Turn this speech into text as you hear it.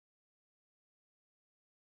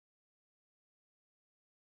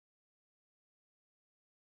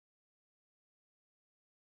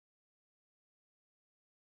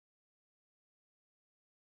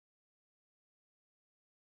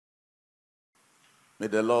May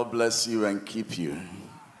the Lord bless you and keep you.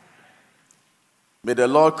 May the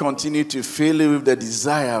Lord continue to fill you with the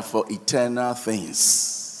desire for eternal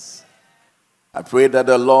things. I pray that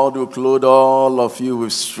the Lord will clothe all of you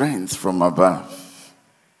with strength from above.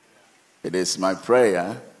 It is my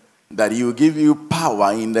prayer that He will give you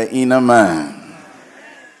power in the inner man.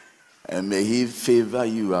 And may He favor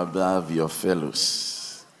you above your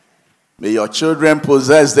fellows. May your children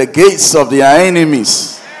possess the gates of their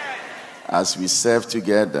enemies as we serve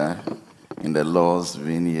together in the Lord's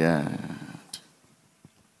vineyard.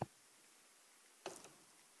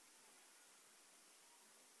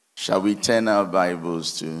 Shall we turn our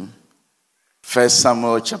Bibles to 1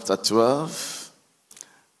 Samuel chapter 12?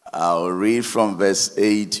 I'll read from verse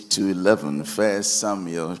 8 to 11. 1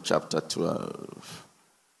 Samuel chapter 12,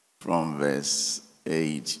 from verse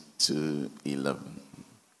 8 to 11.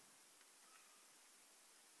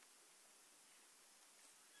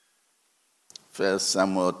 First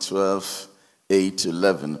Samuel 12, 8 to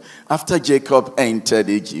 11. After Jacob entered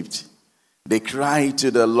Egypt, they cried to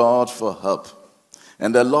the Lord for help.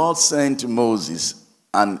 And the Lord sent Moses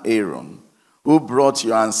and Aaron, who brought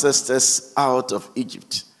your ancestors out of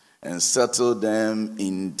Egypt and settled them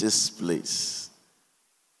in this place.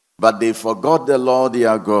 But they forgot the Lord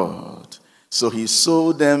their God, so he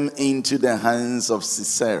sold them into the hands of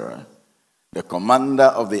Sisera, the commander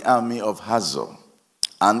of the army of Hazor,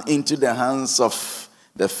 and into the hands of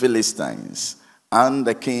the Philistines and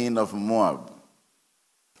the king of Moab,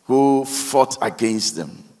 who fought against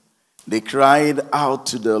them. They cried out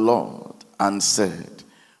to the Lord and said,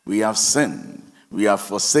 "We have sinned. We have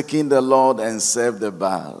forsaken the Lord and served the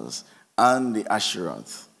Baals and the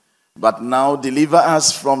Asheroth. But now deliver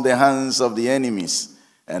us from the hands of the enemies,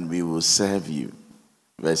 and we will serve you."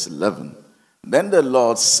 Verse 11. Then the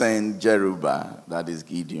Lord sent Jerubbaal, that is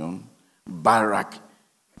Gideon, Barak,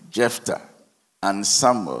 Jephthah, and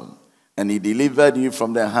Samuel, and he delivered you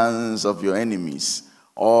from the hands of your enemies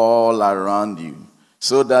all around you,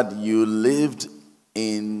 so that you lived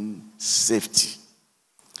in safety.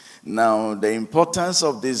 Now, the importance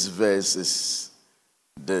of this verse is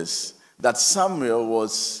this, that Samuel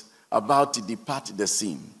was about to depart the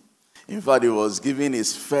scene. In fact, he was giving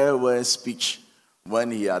his farewell speech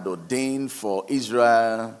when he had ordained for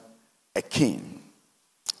Israel a king.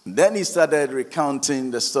 Then he started recounting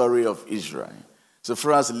the story of Israel, so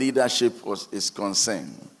far as leadership is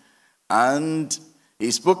concerned. And he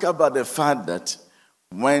spoke about the fact that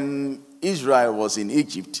when Israel was in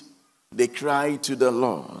Egypt, they cried to the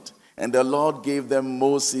Lord, and the Lord gave them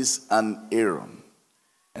Moses and Aaron.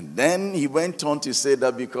 And then he went on to say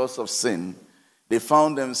that because of sin, they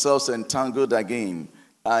found themselves entangled again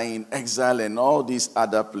in exile and all these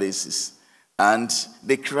other places. And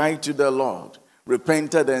they cried to the Lord,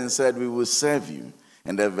 repented and said, "We will serve you."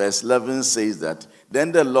 And the verse 11 says that,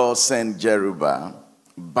 then the Lord sent Jerubbaal,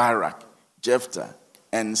 Barak, Jephthah,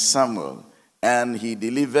 and Samuel, and he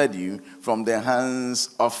delivered you from the hands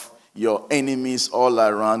of your enemies all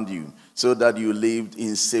around you, so that you lived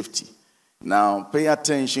in safety. Now, pay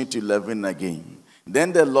attention to 11 again.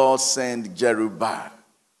 Then the Lord sent Jerubbaal,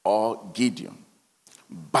 or Gideon,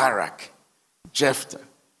 Barak, Jephthah,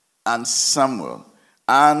 and Samuel.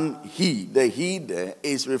 And the he there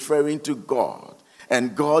is referring to God.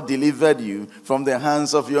 And God delivered you from the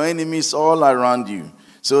hands of your enemies all around you,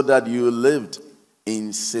 so that you lived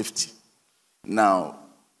in safety. Now,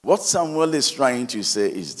 what Samuel is trying to say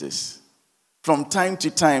is this. From time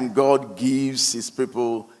to time, God gives his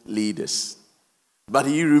people leaders, but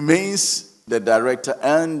he remains the director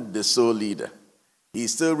and the sole leader. He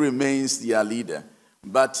still remains their leader.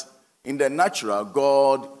 But in the natural,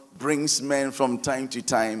 God brings men from time to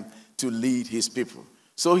time to lead his people.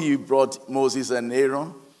 So he brought Moses and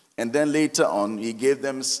Aaron, and then later on, he gave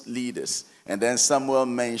them leaders. And then Samuel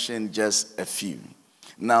mentioned just a few.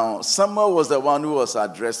 Now, Samuel was the one who was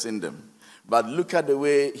addressing them. But look at the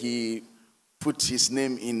way he put his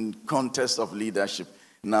name in context of leadership.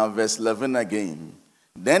 Now, verse 11 again.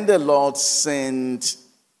 Then the Lord sent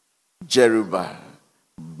Jerubbaal,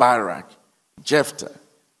 Barak, Jephthah,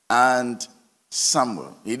 and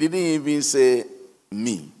Samuel. He didn't even say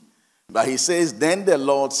me. But he says, then the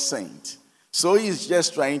Lord sent. So he's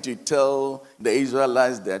just trying to tell the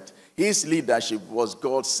Israelites that his leadership was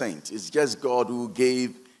God sent. It's just God who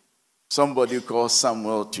gave somebody called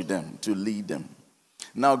Samuel to them, to lead them.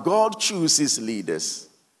 Now, God chooses leaders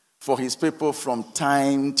for his people from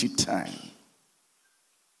time to time.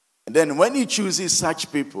 And then when he chooses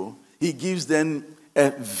such people, he gives them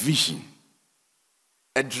a vision,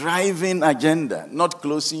 a driving agenda, not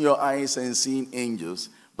closing your eyes and seeing angels,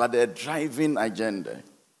 but a driving agenda.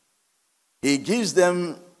 He gives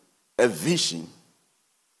them a vision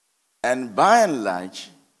And by and large,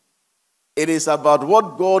 it is about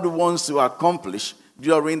what God wants to accomplish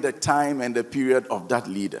during the time and the period of that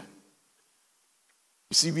leader.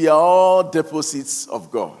 You see, we are all deposits of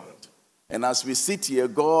God. And as we sit here,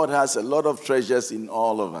 God has a lot of treasures in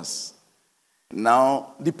all of us.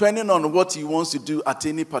 Now, depending on what he wants to do at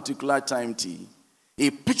any particular time, he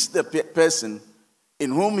picks the person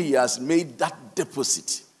in whom he has made that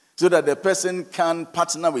deposit so that the person can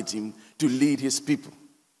partner with him to lead his people.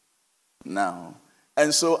 Now,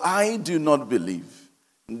 and so I do not believe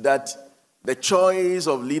that the choice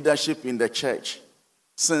of leadership in the church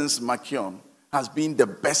since Makion has been the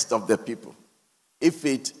best of the people.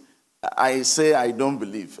 I say I don't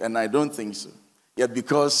believe, and I don't think so. Yet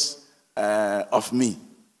because of me.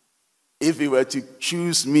 If he were to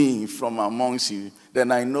choose me from amongst you,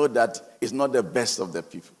 then I know that it's not the best of the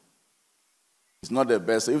people. It's not the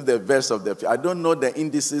best. If the best of the people, I don't know the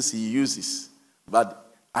indices he uses,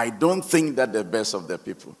 but I don't think that the best of the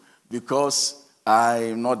people, because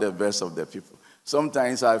I'm not the best of the people.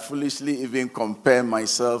 Sometimes I foolishly even compare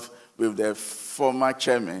myself with the former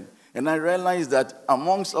chairman, and I realize that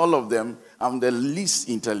amongst all of them, I'm the least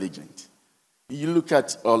intelligent. You look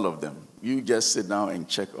at all of them. You just sit down and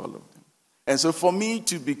check all of them. And so for me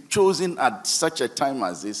to be chosen at such a time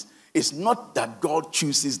as this, it's not that God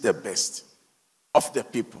chooses the best of the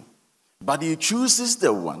people, but he chooses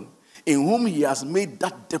the one in whom he has made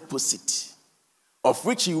that deposit of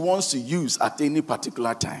which he wants to use at any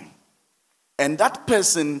particular time. And that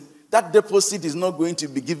person, that deposit is not going to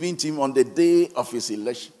be given to him on the day of his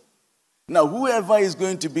election. Now, whoever is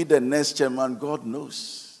going to be the next chairman, God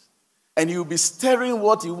knows. And he'll be stirring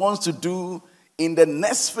what he wants to do in the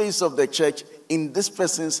next phase of the church in this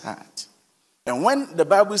person's heart. And when the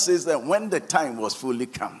Bible says that when the time was fully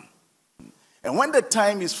come, and when the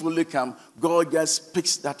time is fully come, God just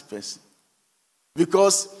picks that person.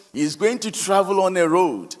 Because he's going to travel on a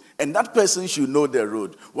road, and that person should know the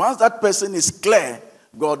road. Once that person is clear,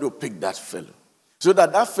 God will pick that fellow, so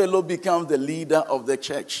that that fellow becomes the leader of the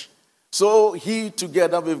church. So he,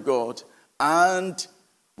 together with God, and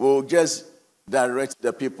will just direct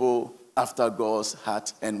the people after God's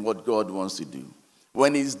heart and what God wants to do.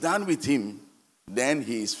 When he's done with him, then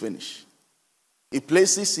he is finished. He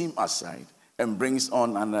places him aside and brings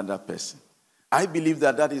on another person. I believe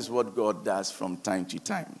that that is what God does from time to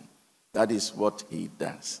time. That is what he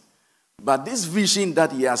does. But this vision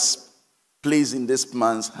that he has placed in this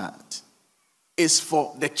man's heart is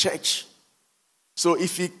for the church. So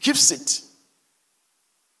if he keeps it,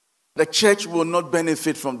 the church will not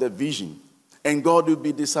benefit from the vision, and God will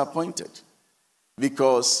be disappointed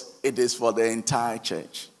because it is for the entire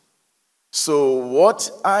church. So what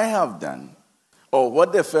I have done, or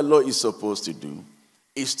what the fellow is supposed to do,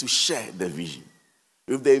 is to share the vision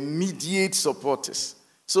with the immediate supporters.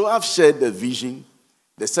 So I've shared the vision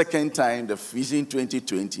the second time, the Vision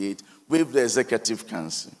 2028, with the Executive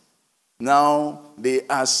Council. Now they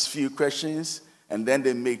ask few questions, and then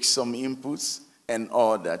they make some inputs and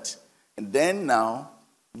all that. And then now,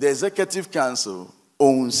 the Executive Council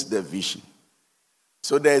owns the vision.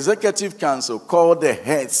 So the Executive Council called the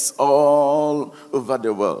heads all over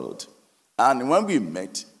the world. And when we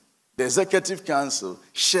met, the Executive Council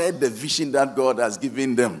shared the vision that God has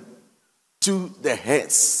given them to the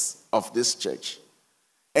heads of this church.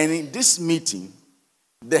 And in this meeting,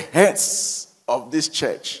 the heads of this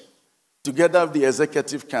church, together with the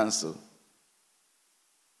Executive Council,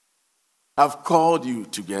 have called you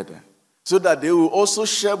together so that they will also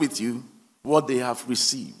share with you what they have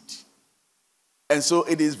received. And so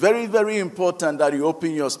it is very, very important that you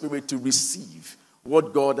open your spirit to receive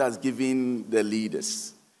what God has given the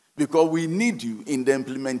leaders, because we need you in the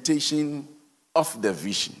implementation of the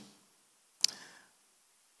vision.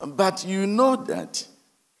 But you know that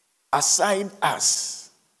aside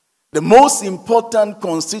us, the most important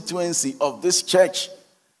constituency of this church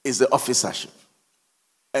is the officership.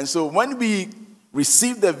 And so when we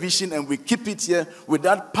receive the vision and we keep it here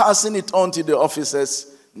without passing it on to the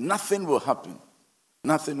officers, nothing will happen.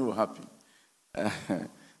 Nothing will happen.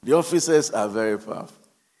 The officers are very powerful.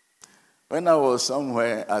 When I was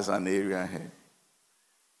somewhere as an area head,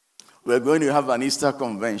 we were going to have an Easter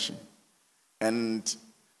convention. And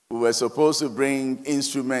we were supposed to bring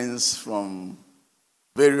instruments from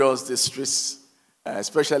various districts,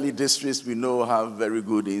 especially districts we know have very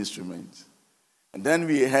good instruments. And then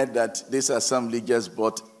we heard that this assembly just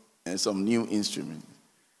bought some new instruments.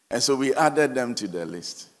 And so we added them to the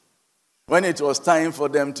list. When it was time for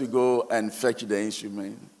them to go and fetch the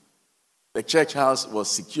instrument, the church house was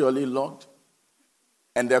securely locked.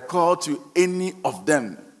 And the call to any of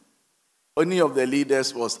them, any of the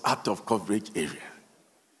leaders, was out of coverage area.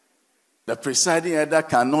 The presiding elder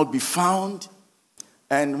cannot be found.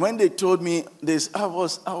 And when they told me this, I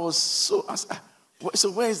was so,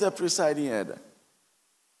 so where is the presiding elder?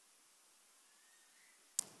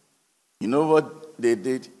 You know what they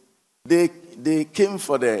did? They came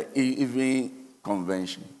for the evening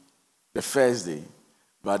convention, the first day,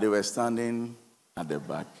 but they were standing at the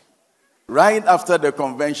back. Right after the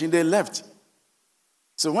convention, they left.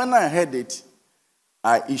 So when I heard it,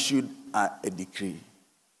 I issued a decree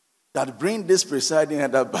that bring this presiding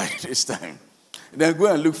elder by this time. Then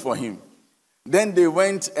go and look for him. Then they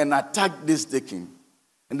went and attacked this deacon.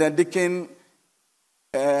 And the deacon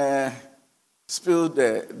spilled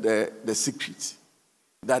the secret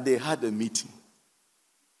that they had a meeting.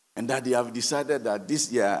 And that they have decided that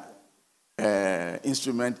this year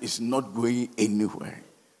instrument is not going anywhere.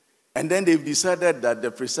 And then they've decided that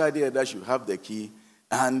the presiding elder should have the key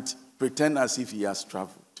and pretend as if he has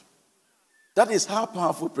traveled. That is how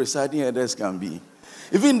powerful presiding elders can be.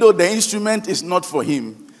 Even though the instrument is not for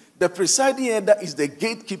him, the presiding elder is the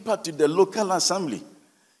gatekeeper to the local assembly.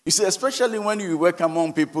 You see, especially when you work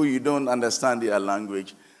among people you don't understand their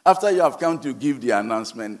language. After you have come to give the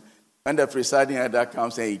announcement, when the presiding elder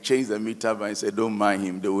comes and he changes the meter and say, don't mind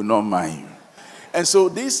him, they will not mind him. And so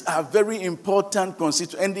these are very important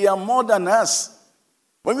constituents, and they are more than us.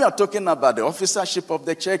 When we are talking about the officership of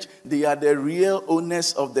the church, they are the real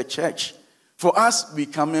owners of the church. For us, we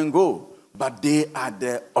come and go, but they are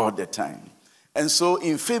there all the time. And so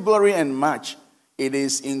in February and March, it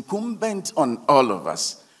is incumbent on all of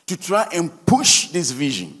us to try and push this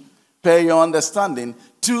vision, per your understanding,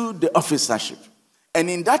 to the officership. And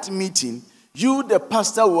in that meeting, you, the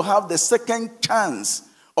pastor, will have the second chance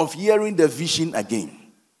of hearing the vision again.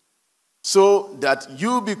 So that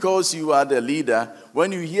you, because you are the leader,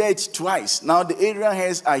 when you hear it twice, now the area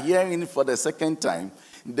heads are hearing it for the second time.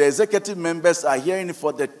 The executive members are hearing it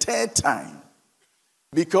for the third time.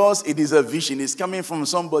 Because it is a vision, it's coming from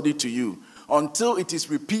somebody to you. Until it is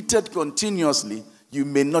repeated continuously, you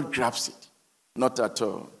may not grasp it. Not at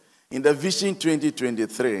all. In the Vision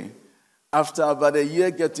 2023, after about a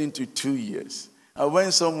year getting to 2 years, I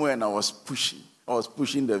went somewhere and I was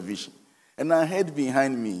pushing the vision. And I heard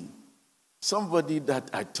behind me somebody that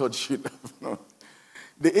I thought should have known.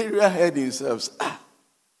 The area head himself said,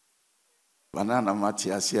 Banana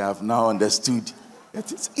Matthias, you have now understood.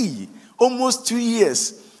 That is almost 2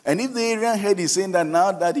 years. And if the area head is saying that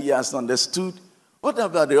now that he has understood, what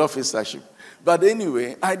about the officership? But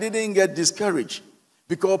anyway, I didn't get discouraged.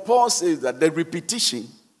 Because Paul says that the repetition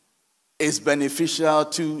is beneficial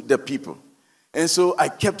to the people. And so I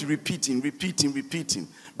kept repeating.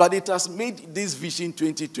 But it has made this Vision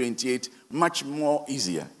 2028 much more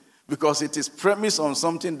easier. Because it is premised on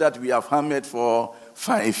something that we have hammered for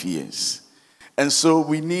 5 years. And so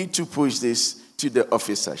we need to push this to the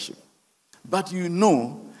officership. But you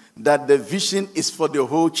know that the vision is for the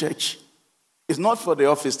whole church. It's not for the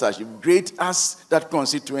officership. Great as that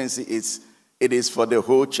constituency is, it is for the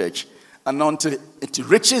whole church. And until it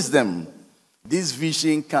reaches them, this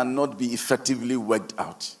vision cannot be effectively worked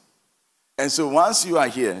out. And so once you are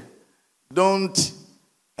here, don't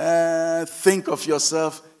think of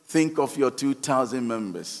yourself, think of your 2,000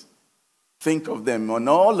 members. Think of them, and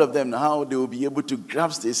all of them, how they will be able to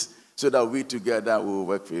grasp this so that we together will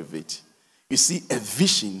work with it. You see, a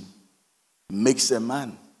vision makes a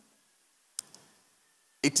man.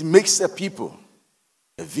 It makes a people.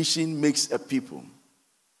 A vision makes a people.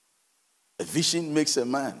 A vision makes a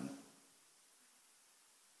man.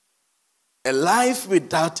 A life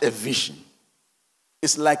without a vision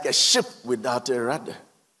is like a ship without a rudder.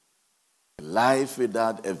 A life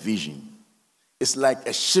without a vision is like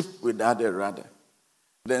a ship without a rudder.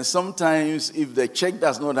 Then sometimes if the church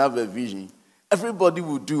does not have a vision, everybody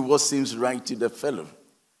will do what seems right to the fellow.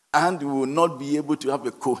 And we will not be able to have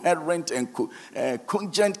a coherent and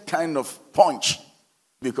cogent kind of punch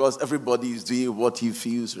because everybody is doing what he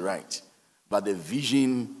feels right. But the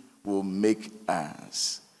vision will make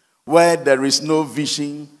us. Where there is no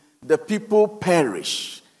vision, the people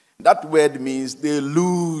perish. That word means they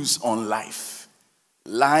lose on life.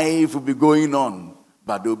 Life will be going on,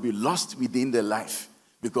 but they'll be lost within the life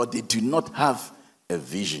because they do not have a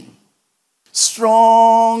vision.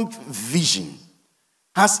 Strong vision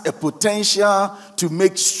has a potential to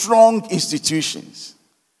make strong institutions.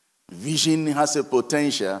 Vision has a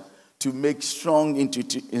potential to make strong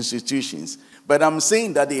institutions. But I'm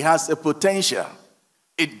saying that it has a potential.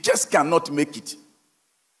 It just cannot make it.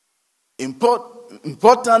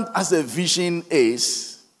 Important as a vision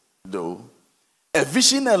is, though, a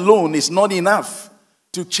vision alone is not enough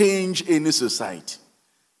to change any society.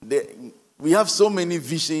 We have so many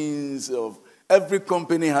visions of Every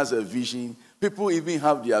company has a vision. People even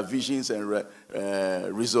have their visions and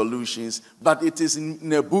resolutions, but it is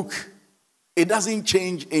in a book. It doesn't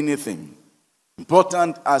change anything,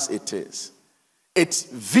 important as it is. Its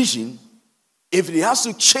vision, if it has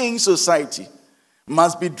to change society,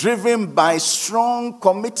 must be driven by strong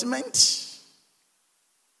commitment,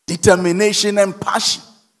 determination, and passion.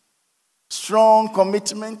 Strong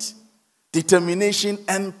commitment, determination,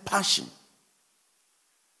 and passion.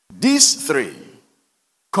 These three,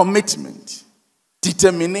 commitment,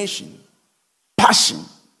 determination, passion,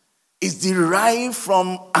 is derived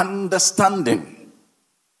from understanding.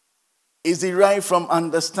 Is derived from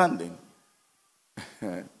understanding.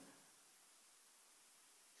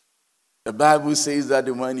 The Bible says that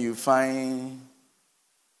when you find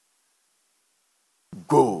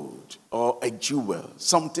gold or a jewel,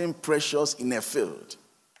 something precious in a field,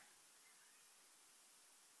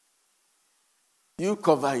 you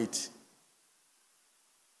cover it.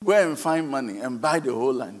 Go and find money and buy the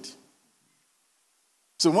whole land.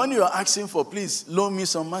 So when you are asking for, please loan me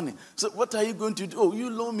some money. So what are you going to do? Oh,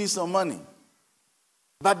 you loan me some money.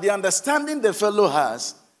 But the understanding the fellow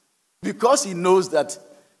has, because he knows that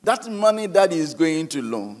that money that he is going to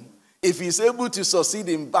loan, if he's able to succeed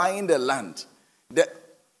in buying the land, there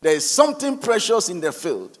is something precious in the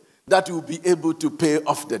field that will be able to pay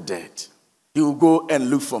off the debt. He will go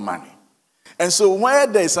and look for money. And so where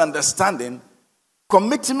there is understanding,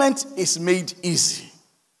 commitment is made easy.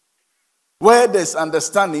 Where there's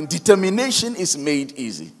understanding, determination is made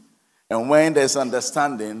easy. And when there's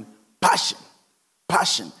understanding, passion,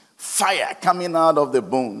 fire coming out of the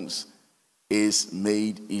bones is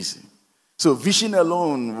made easy. So vision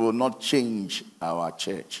alone will not change our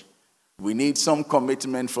church. We need some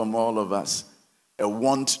commitment from all of us, a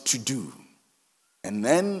want to do, and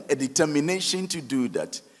then a determination to do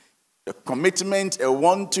that. A commitment, a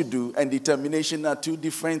want to do, and determination are two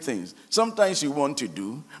different things. Sometimes you want to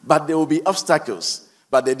do, but there will be obstacles,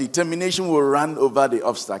 but the determination will run over the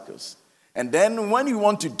obstacles. And then when you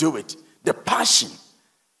want to do it, the passion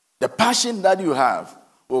that you have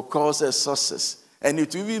will cause a success, and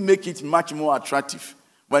it will even make it much more attractive.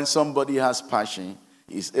 When somebody has passion,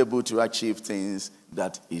 is able to achieve things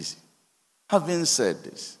that easy. Having said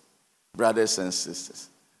this, brothers and sisters,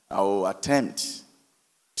 I will attempt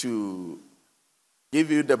to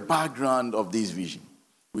give you the background of this vision.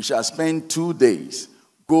 We shall spend 2 days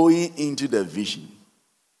going into the vision.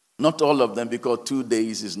 Not all of them, because 2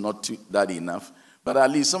 days is not that enough. But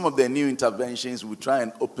at least some of the new interventions, we try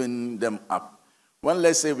and open them up. When,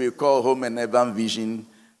 let's say, we call Home and Urban Vision,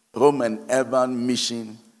 Home and Urban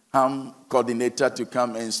Mission, HAM coordinator to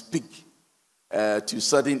come and speak to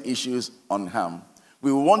certain issues on HAM.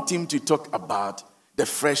 We want him to talk about the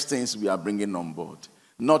fresh things we are bringing on board,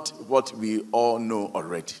 not what we all know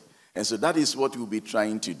already. And so that is what we'll be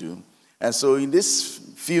trying to do. And so in this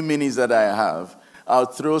few minutes that I have, I'll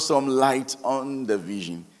throw some light on the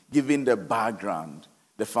vision, giving the background,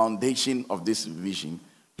 the foundation of this vision.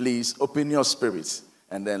 Please open your spirits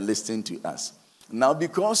and then listen to us. Now,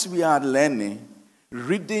 because we are learning,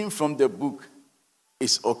 reading from the book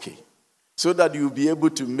is okay, so that you'll be able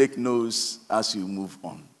to make notes as you move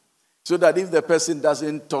on. So that if the person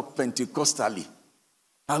doesn't talk Pentecostally,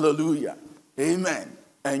 hallelujah, amen,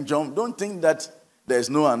 and jump, don't think that there's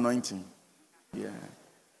no anointing. Yeah.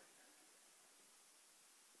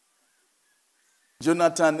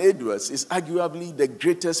 Jonathan Edwards is arguably the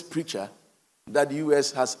greatest preacher that the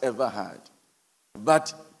U.S. has ever had.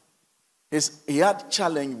 But he had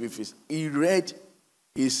challenge with he read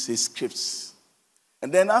his scripts.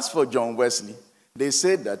 And then as for John Wesley, they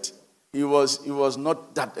said that he was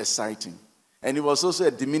not that exciting. And he was also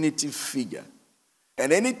a diminutive figure.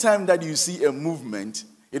 And any time that you see a movement,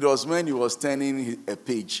 it was when he was turning a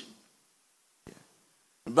page. Yeah.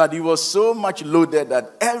 But he was so much loaded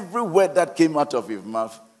that every word that came out of his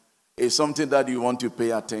mouth is something that you want to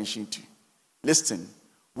pay attention to. Listen,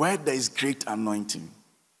 where there is great anointing,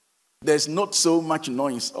 there's not so much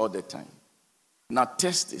noise all the time. Now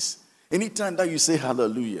test this. Anytime that you say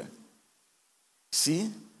hallelujah,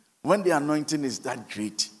 see, when the anointing is that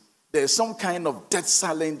great, there's some kind of dead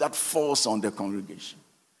silence that falls on the congregation.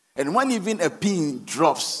 And when even a pin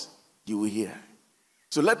drops, you will hear.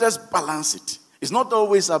 So let us balance it. It's not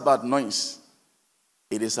always about noise.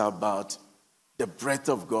 It is about the breath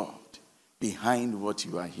of God behind what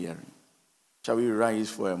you are hearing. Shall we rise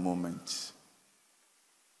for a moment?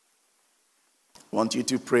 I want you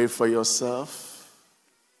to pray for yourself.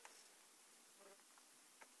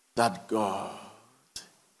 That God,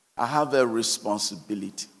 I have a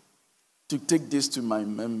responsibility to take this to my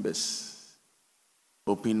members.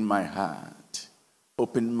 Open my heart,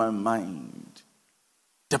 open my mind,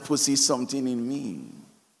 deposit something in me.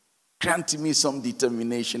 Grant me some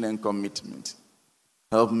determination and commitment.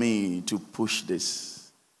 Help me to push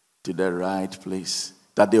this to the right place,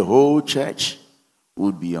 that the whole church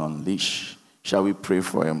would be unleashed. Shall we pray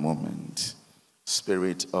for a moment?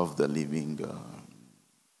 Spirit of the living God.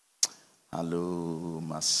 Hello,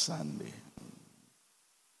 Masande.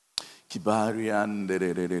 Kibariande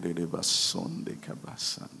basonde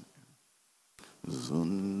kabasande.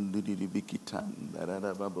 Zundiri bikitanda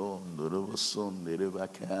rarababondo robosonde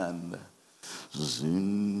rebakanda.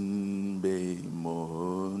 Zunbe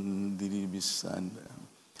mohondiri bisanda.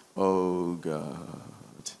 Oh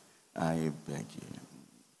God, I beg you,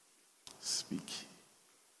 speak.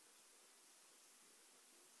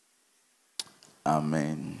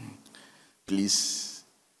 Amen. Please,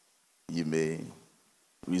 you may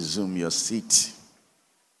resume your seat.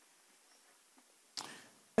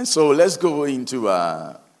 And so let's go into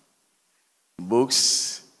our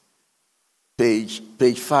books. Page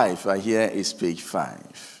 5. Here is page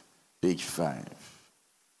 5. Page 5.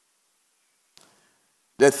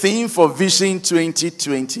 The theme for Vision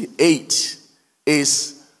 2028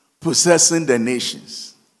 is possessing the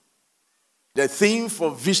nations. The theme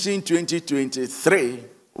for Vision 2023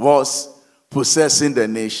 was possessing the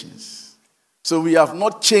nations. So we have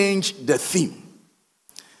not changed the theme.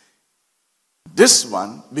 This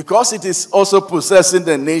one, because it is also possessing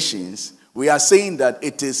the nations, we are saying that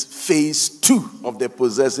it is phase 2 of the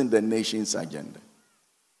possessing the nations agenda.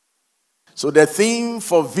 So the theme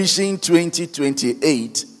for Vision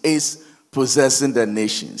 2028 is possessing the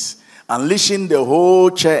nations, unleashing the whole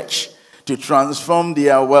church to transform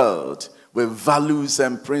their world with values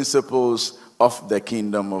and principles of the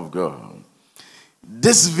kingdom of God.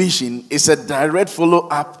 This vision is a direct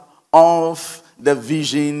follow-up of the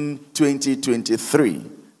Vision 2023,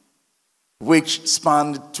 which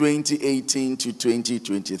spanned 2018 to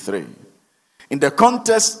 2023. In the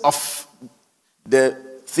context of the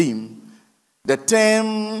theme, the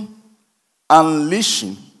term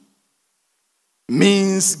unleashing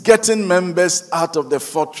means getting members out of the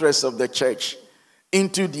fortress of the church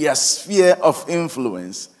into their sphere of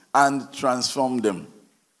influence and transform them.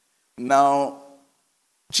 Now,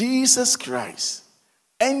 Jesus Christ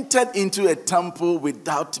entered into a temple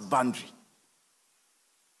without boundary.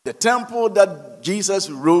 The temple that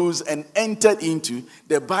Jesus rose and entered into,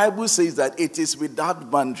 the Bible says that it is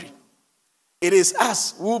without boundary. It is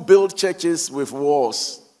us who build churches with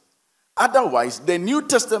walls. Otherwise, the New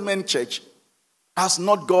Testament church has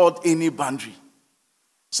not got any boundary.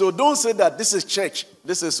 So don't say that this is church,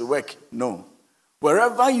 this is work. No.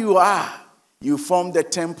 Wherever you are, you form the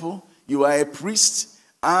temple, you are a priest,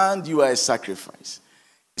 and you are a sacrifice.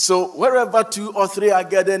 So wherever 2 or 3 are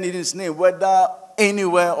gathered in his name, whether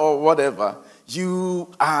anywhere or whatever, you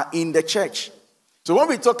are in the church. So when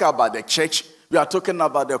we talk about the church, we are talking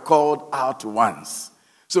about the called out ones.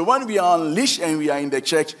 So when we are unleashed and we are in the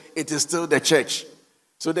church, it is still the church.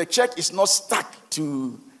 So the church is not stuck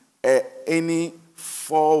to any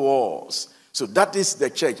 4 walls. So that is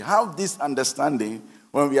the church. Have this understanding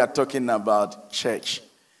when we are talking about church.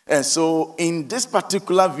 And so in this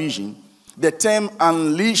particular vision, the term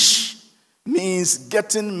unleash means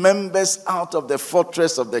getting members out of the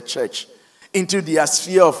fortress of the church into their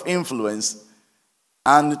sphere of influence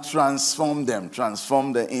and transform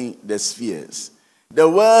the spheres. The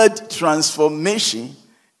word transformation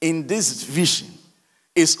in this vision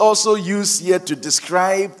is also used here to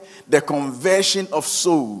describe the conversion of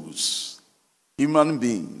souls, human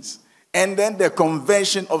beings, and then the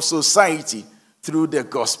conversion of society through the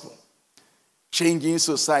gospel, changing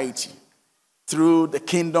society through the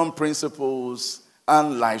kingdom principles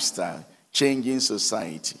and lifestyle, changing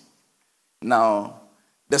society. Now,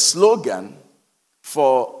 the slogan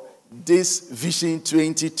for this Vision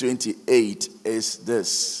 2028 is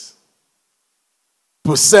this: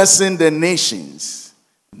 possessing the nations.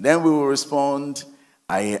 Then we will respond,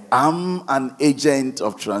 I am an agent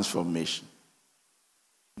of transformation.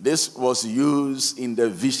 This was used in the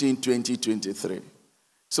Vision 2023.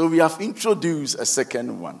 So we have introduced a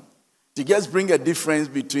second one to just bring a difference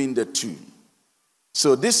between the two.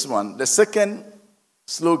 So this one, the second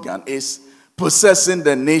slogan is possessing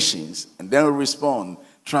the nations. And then we respond,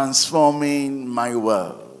 transforming my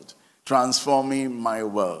world. Transforming my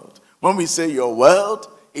world. When we say your world,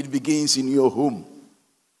 it begins in your home.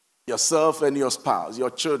 Yourself and your spouse,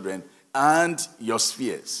 your children, and your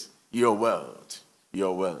spheres. Your world.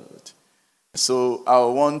 Your world. So I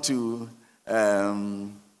want to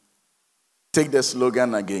take the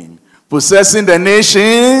slogan again. Possessing the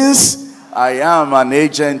nations, I am an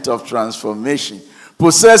agent of transformation.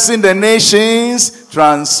 Possessing the nations,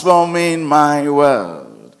 transforming my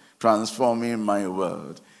world. transforming my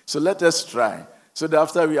world. So let us try. So that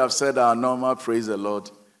after we have said our normal praise the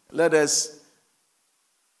Lord, let us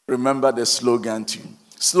remember the slogan too.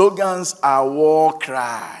 Slogans are war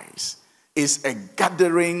cries. It's a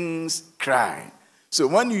gatherings cry. So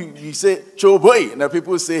when you say, Choboy, and the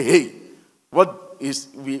people say, hey, what is,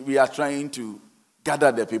 we are trying to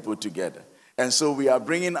gather the people together. And so we are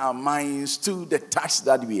bringing our minds to the task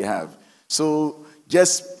that we have. So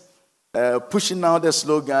just pushing out the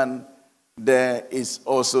slogan there is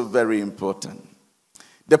also very important.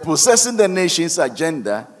 The Possessing the Nations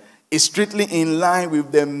agenda is strictly in line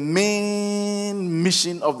with the main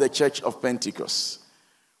mission of the Church of Pentecost.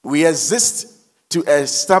 We exist to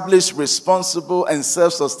establish responsible and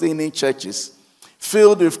self-sustaining churches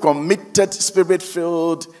filled with committed,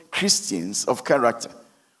 spirit-filled Christians of character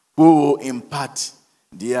who will impart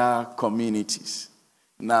their communities.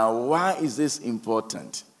 Now, why is this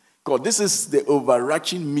important? Because this is the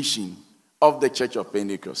overarching mission of the Church of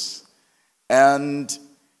Pentecost. And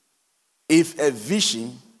if a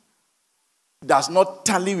vision does not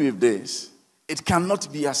tally with this, it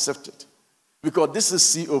cannot be accepted. Because this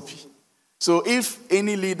is COP. So if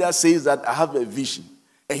any leader says that I have a vision,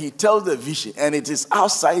 and he tells the vision, and it is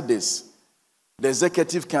outside this, the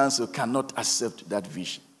Executive Council cannot accept that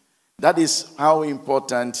vision. That is how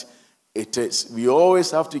important it is. We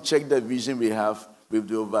always have to check the vision we have with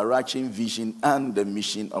the overarching vision and the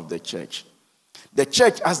mission of the church. The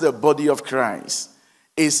church, as the body of Christ,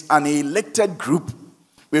 is an elected group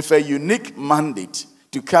with a unique mandate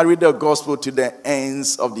to carry the gospel to the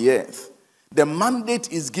ends of the earth. The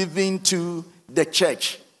mandate is given to the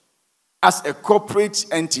church as a corporate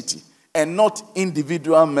entity and not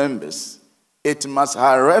individual members. It must,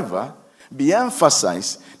 however, be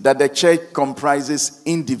emphasized that the church comprises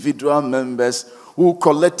individual members who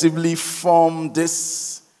collectively form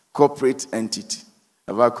this corporate entity.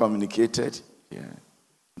 Have I communicated? Yeah.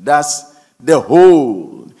 Thus, the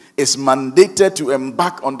whole is mandated to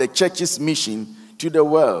embark on the church's mission to the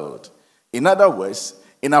world. In other words,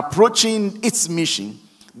 in approaching its mission,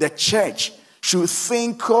 the church should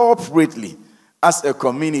think corporately as a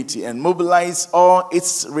community and mobilize all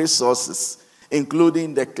its resources,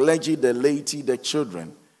 including the clergy, the laity, the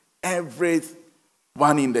children.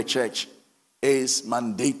 Everyone in the church is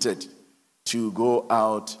mandated to go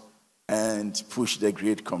out and push the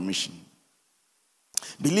Great Commission.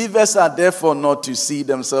 Believers are therefore not to see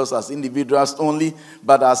themselves as individuals only,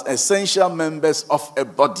 but as essential members of a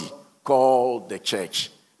body called the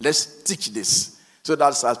church. Let's teach this, so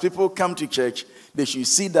that as people come to church, they should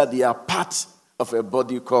see that they are part of a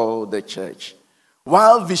body called the church.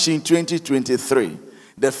 While Vision 2023,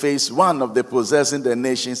 the phase 1 of the Possessing the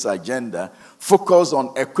Nations agenda, focus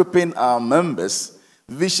on equipping our members,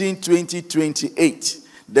 Vision 2028,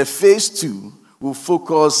 the phase 2, will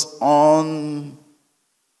focus on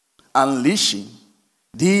unleashing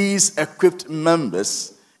these equipped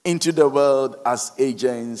members into the world as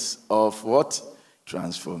agents of what?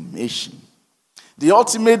 Transformation. The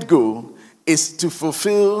ultimate goal is to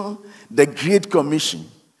fulfill the Great Commission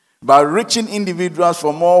by reaching individuals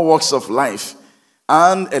from all walks of life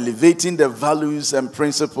and elevating the values and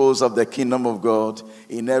principles of the kingdom of God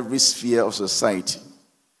in every sphere of society.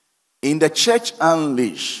 In the Church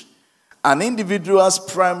Unleashed, an individual's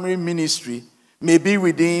primary ministry may be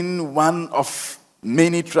within one of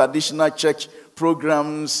many traditional church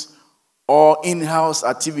programs or in-house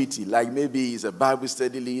activity, like maybe he's a Bible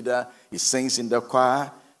study leader, he sings in the choir,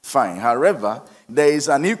 fine. However, there is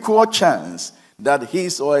an equal chance that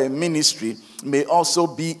his or a ministry may also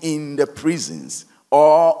be in the prisons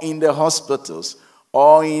or in the hospitals,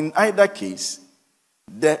 or in either case,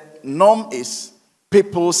 the norm is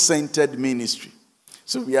people-centered ministry.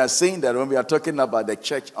 So we are saying that when we are talking about the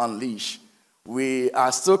Church Unleashed, we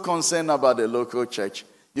are still concerned about the local church.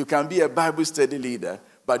 You can be a Bible study leader,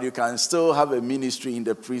 but you can still have a ministry in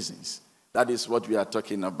the prisons. That is what we are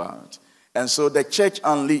talking about. And so the Church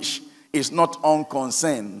Unleashed is not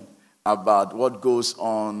unconcerned about what goes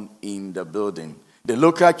on in the building. The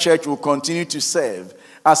local church will continue to serve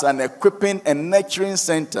as an equipping and nurturing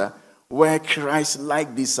center where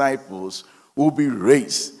Christ-like disciples will be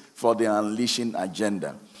raised for the unleashing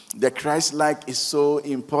agenda. The Christ-like is so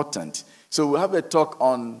important. So we'll have a talk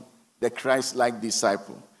on the Christ-like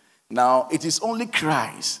disciple. Now, it is only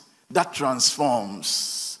Christ that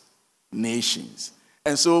transforms nations.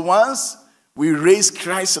 And so once we raise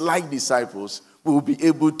Christ-like disciples, we will be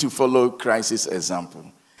able to follow Christ's example.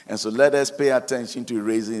 And so let us pay attention to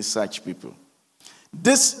raising such people.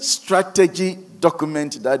 This strategy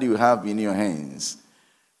document that you have in your hands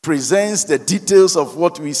presents the details of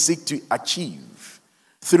what we seek to achieve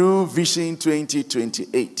through Vision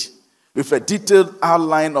 2028, with a detailed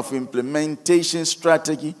outline of implementation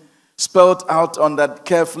strategy spelled out on that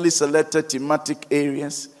carefully selected thematic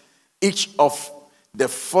areas. Each of the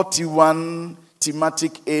 41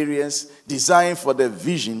 thematic areas designed for the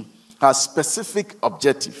vision has specific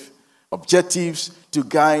objectives to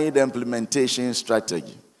guide the implementation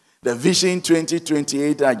strategy. The Vision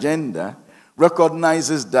 2028 agenda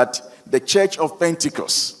recognizes that the Church of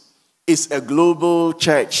Pentecost is a global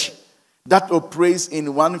church that operates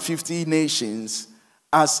in 150 nations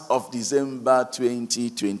as of December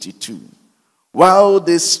 2022. While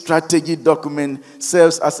this strategy document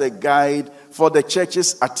serves as a guide for the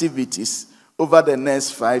church's activities over the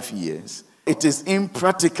next 5 years, it is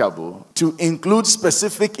impracticable to include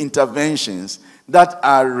specific interventions that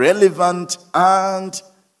are relevant and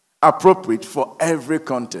appropriate for every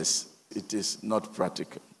context. It is not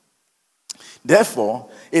practical. Therefore,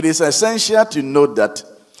 it is essential to note that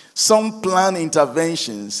some planned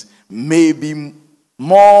interventions may be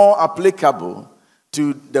more applicable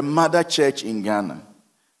to the mother church in Ghana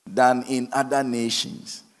than in other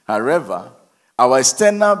nations. However, our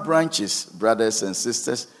external branches, brothers and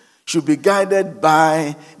sisters, should be guided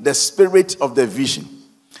by the spirit of the vision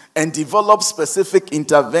and develop specific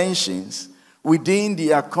interventions within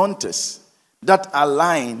their context that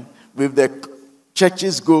align with the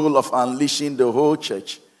church's goal of unleashing the whole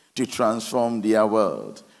church to transform their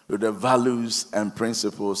world with the values and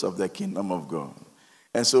principles of the kingdom of God.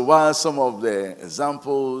 And so while some of the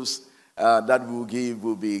examples that we'll give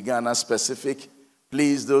will be Ghana specific,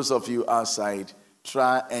 please, those of you outside,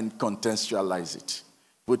 try and contextualize it.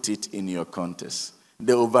 Put it in your context.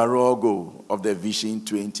 The overall goal of the Vision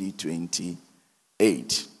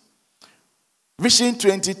 2028. Vision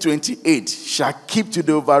 2028 shall keep to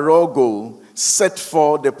the overall goal set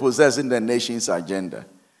for the Possessing the Nations agenda.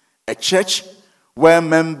 A church where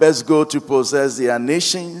members go to possess their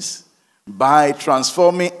nations by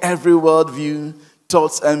transforming every worldview,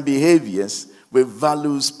 thoughts, and behaviors with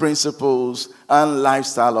values, principles, and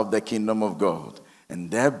lifestyle of the kingdom of God, and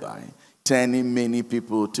thereby turning many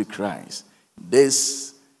people to Christ.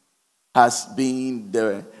 This has been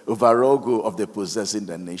the overall goal of the Possessing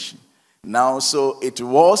the Nation. Now, so it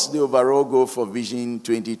was the overall goal for Vision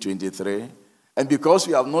 2023, and because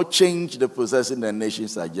we have not changed the Possessing the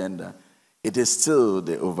Nations agenda, it is still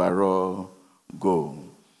the overall goal.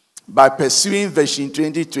 By pursuing Vision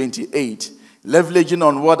 2028, leveraging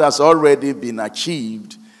on what has already been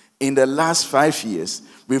achieved in the last 5 years,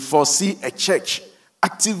 we foresee a church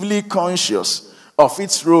actively conscious of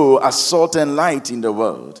its role as salt and light in the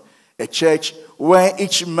world. A church where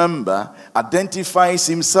each member identifies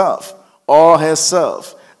himself or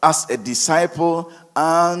herself as a disciple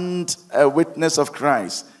and a witness of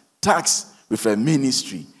Christ, tasked with a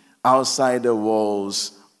ministry outside the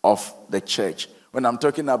walls of the church. When I'm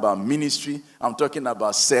talking about ministry, I'm talking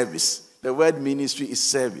about service. The word ministry is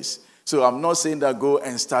service. So I'm not saying that go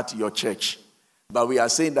and start your church. But we are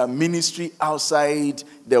saying that ministry outside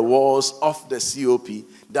the walls of the COP,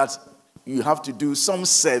 that you have to do some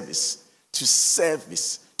service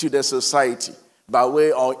to the society by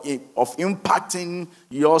way of impacting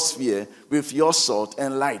your sphere with your salt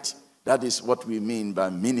and light. That is what we mean by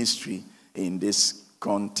ministry in this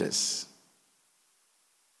context.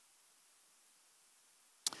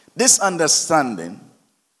 This understanding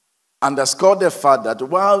underscored the fact that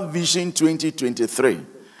while Vision 2023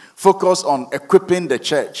 focused on equipping the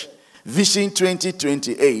church, Vision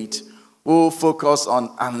 2028 will focus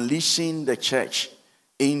on unleashing the church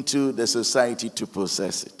into the society to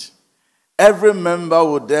possess it. Every member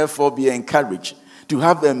will therefore be encouraged to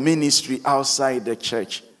have a ministry outside the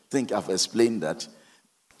church. I think I've explained that.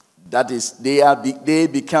 That is, they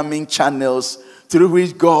becoming channels through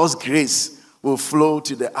which God's grace will flow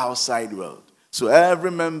to the outside world. So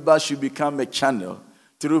every member should become a channel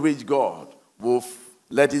through which God will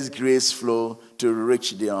let his grace flow to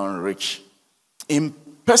reach the unreached. In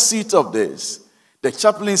pursuit of this, the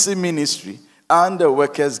chaplaincy ministry and the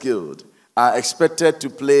Workers' Guild are expected to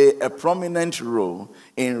play a prominent role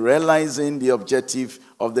in realizing the objective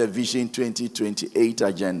of the Vision 2028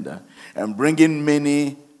 agenda and bringing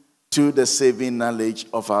many to the saving knowledge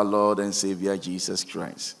of our Lord and Savior Jesus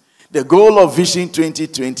Christ. The goal of Vision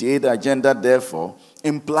 2028 agenda, therefore,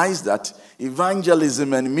 implies that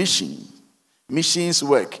evangelism and missions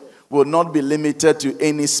work will not be limited to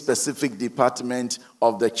any specific department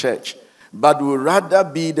of the church, but will rather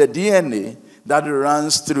be the DNA that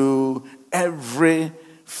runs through every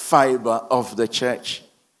fiber of the church.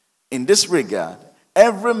 In this regard,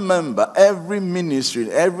 every member, every ministry,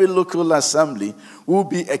 every local assembly will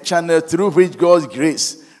be a channel through which God's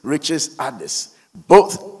grace reaches others,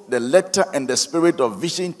 both the letter and the spirit of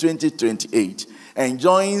Vision 2028,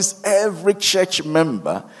 enjoins every church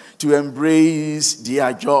member to embrace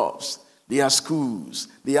their jobs, their schools,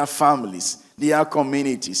 their families, their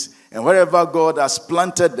communities, and wherever God has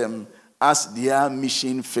planted them as their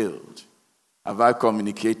mission field. Have I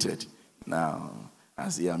communicated? Now,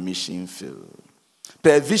 as their mission field.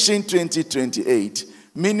 Per Vision 2028,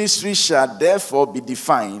 ministry shall therefore be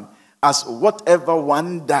defined as whatever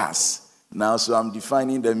one does. Now, so I'm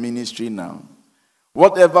defining the ministry now.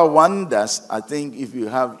 Whatever one does, I think if you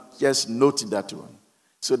have, just note that one.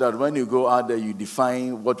 So that when you go out there, you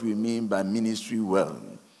define what we mean by ministry well.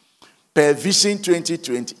 Per Vision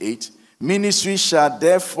 2028, ministry shall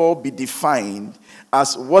therefore be defined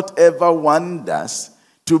as whatever one does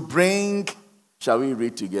to bring, shall we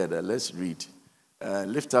read together? Let's read.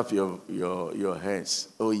 Lift up your heads,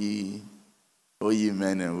 O ye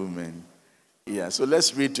men and women. Yeah, so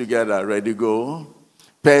let's read together. Ready, go.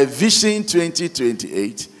 Per Vision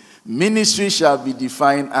 2028, ministry shall be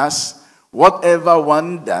defined as whatever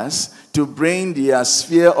one does to bring their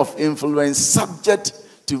sphere of influence subject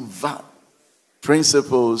to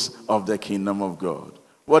principles of the kingdom of God.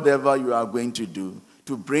 Whatever you are going to do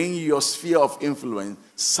to bring your sphere of influence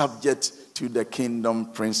subject to the kingdom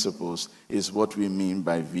principles is what we mean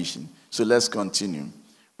by vision. So let's continue.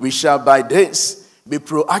 We shall by this be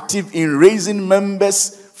proactive in raising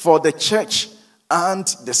members for the church and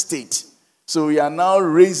the state. So we are now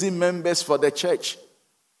raising members for the church.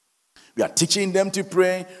 We are teaching them to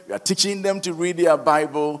pray. We are teaching them to read their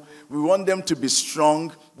Bible. We want them to be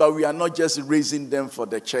strong, but we are not just raising them for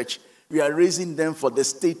the church. We are raising them for the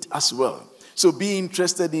state as well. So be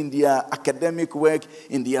interested in their academic work,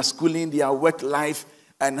 in their schooling, their work life,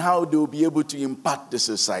 and how they will be able to impact the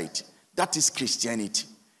society. That is Christianity.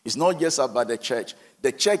 It's not just about the church.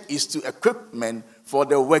 The church is to equip men for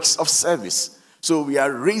the works of service. So we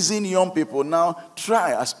are raising young people now.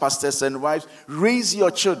 Try, as pastors and wives, raise your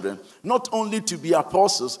children, not only to be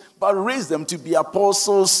apostles, but raise them to be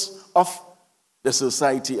apostles of the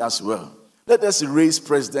society as well. Let us raise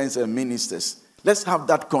presidents and ministers. Let's have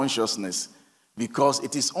that consciousness, because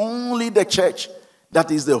it is only the church that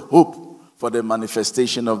is the hope for the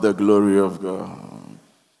manifestation of the glory of God.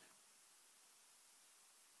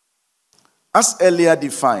 As earlier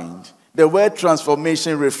defined, the word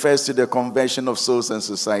transformation refers to the conversion of souls and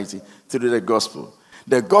society through the gospel.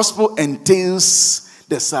 The gospel entails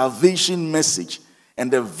the salvation message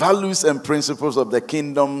and the values and principles of the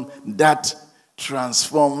kingdom that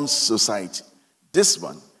transforms society. This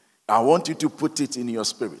one, I want you to put it in your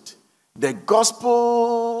spirit. The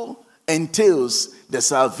gospel entails the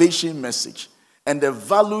salvation message and the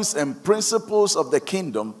values and principles of the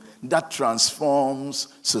kingdom that transforms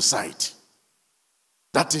society.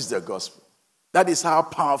 That is the gospel. That is how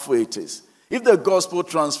powerful it is. If the gospel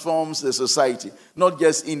transforms the society, not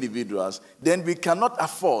just individuals, then we cannot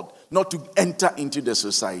afford not to enter into the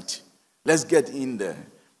society. Let's get in there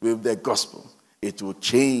with the gospel. It will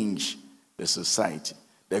change the society.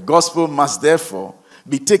 The gospel must therefore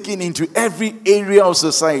be taken into every area of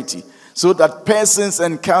society so that persons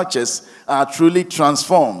and cultures are truly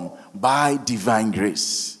transformed by divine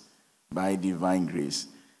grace. By divine grace.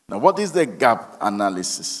 Now, what is the gap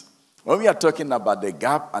analysis? When we are talking about the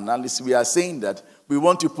gap analysis, we are saying that we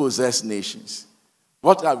want to possess nations.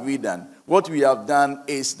 What have we done? What we have done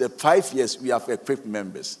is the 5 years we have equipped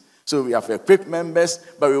members. So we have equipped members,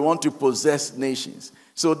 but we want to possess nations.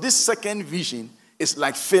 So this second vision is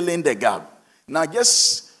like filling the gap. Now,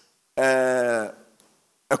 just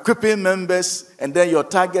equipping members, and then your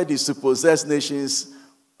target is to possess nations.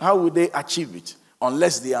 How will they achieve it?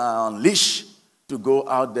 Unless they are unleashed to go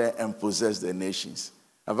out there and possess the nations.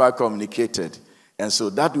 Have I communicated? And so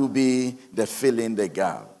that will be the filling the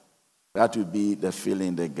gap. That will be the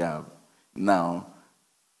filling the gap. Now,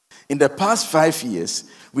 in the past 5 years,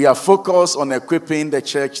 we are focused on equipping the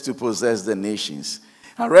church to possess the nations.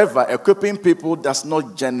 However, equipping people does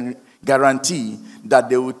not guarantee that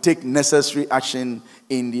they will take necessary action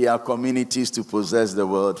in their communities to possess the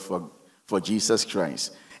world for Jesus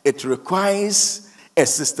Christ. It requires a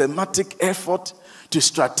systematic effort to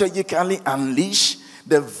strategically unleash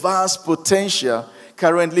the vast potential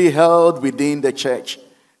currently held within the church.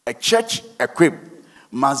 A church equipped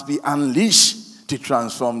must be unleashed to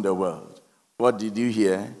transform the world. What did you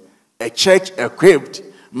hear? A church equipped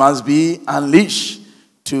must be unleashed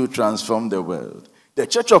to transform the world. The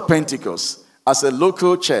Church of Pentecost, as a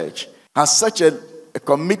local church, has such a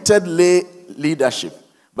committed lay leadership,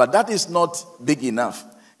 but that is not big enough.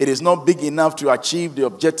 It is not big enough to achieve the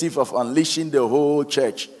objective of unleashing the whole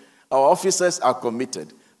church. Our officers are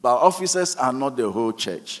committed, but our officers are not the whole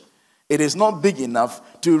church. It is not big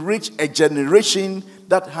enough to reach a generation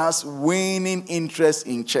that has waning interest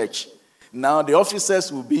in church. Now, the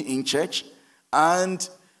officers will be in church, and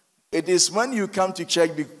it is when you come to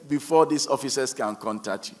church before these officers can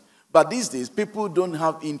contact you. But these days, people don't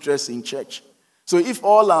have interest in church. So if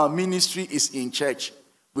all our ministry is in church,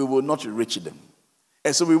 we will not reach them.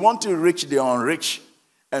 And so we want to reach the unreached.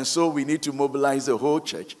 And so we need to mobilize the whole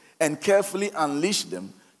church and carefully unleash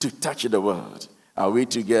them to touch the world. Are we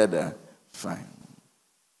together? Fine.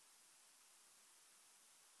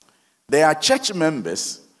 There are church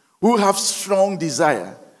members who have strong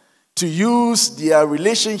desire to use their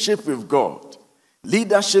relationship with God,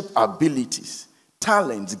 leadership abilities,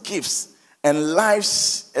 talents, gifts, and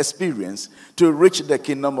life's experience to reach the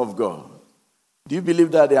kingdom of God. Do you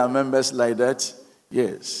believe that there are members like that?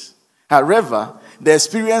 Yes. However, the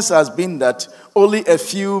experience has been that only a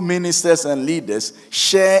few ministers and leaders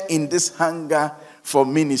share in this hunger for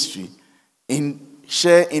ministry,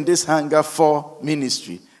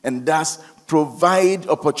 and thus provide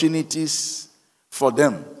opportunities for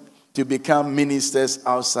them to become ministers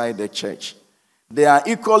outside the church. There are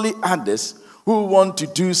equally others who want to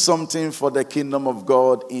do something for the kingdom of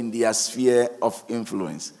God in their sphere of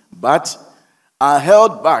influence, but are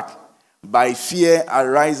held back by fear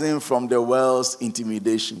arising from the world's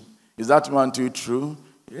intimidation. Is that one too true?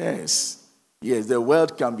 Yes. Yes, the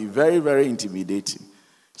world can be very, very intimidating.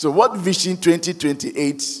 So what Vision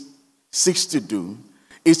 2028 seeks to do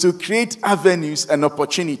is to create avenues and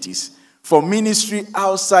opportunities for ministry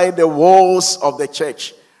outside the walls of the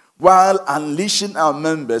church, while unleashing our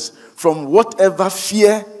members from whatever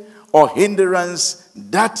fear or hindrance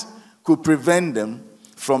that could prevent them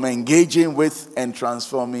from engaging with and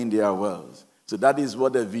transforming their world. So that is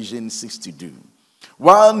what the vision seeks to do.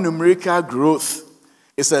 While numerical growth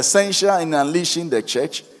is essential in unleashing the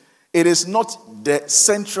church, it is not the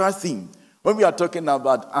central theme. When we are talking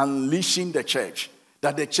about unleashing the church,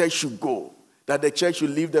 that the church should go, that the church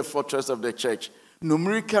should leave the fortress of the church.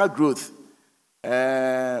 Numerical growth,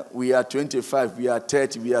 we are 25, we are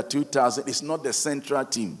 30, we are 2,000. It's not the central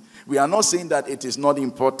theme. We are not saying that it is not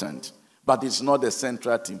important, but it's not the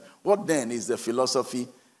central theme. What then is the philosophy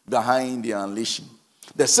behind the unleashing?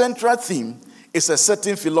 The central theme is a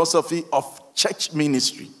certain philosophy of church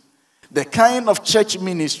ministry. The kind of church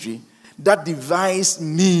ministry that devises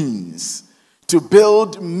means to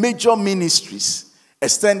build major ministries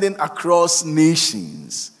extending across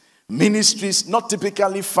nations. Ministries not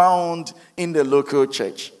typically found in the local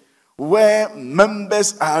church, where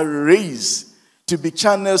members are raised to be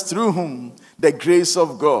channels through whom the grace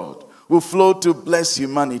of God will flow to bless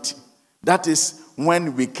humanity. That is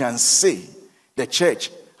when we can say the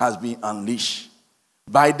church has been unleashed.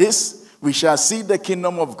 By this, we shall see the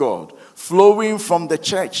kingdom of God flowing from the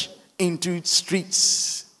church into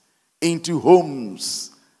streets, into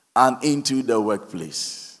homes, and into the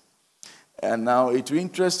workplace. And now it will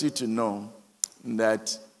interest you to know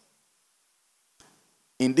that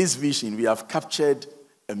in this vision, we have captured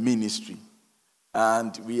a ministry.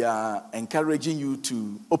 And we are encouraging you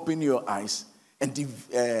to open your eyes and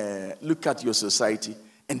look at your society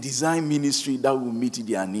and design ministry that will meet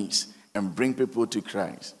their needs and bring people to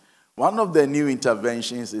Christ. One of the new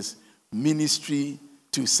interventions is ministry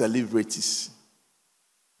to celebrities.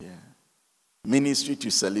 Yeah. Ministry to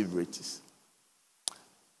celebrities.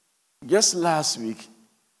 Just last week,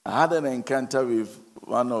 I had an encounter with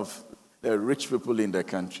one of the rich people in the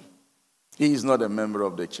country. He is not a member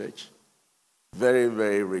of the church. Very,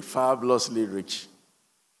 very rich, fabulously rich.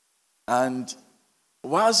 And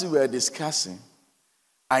whilst we were discussing,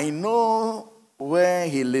 I know where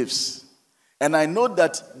he lives. And I know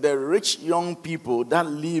that the rich young people that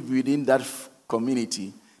live within that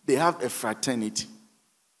community, they have a fraternity.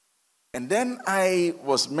 And then I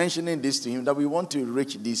was mentioning this to him, that we want to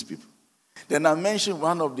reach these people. Then I mentioned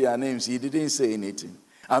one of their names. He didn't say anything.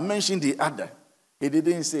 I mentioned the other. He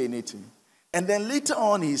didn't say anything. And then later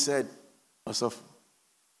on he said, Osofo,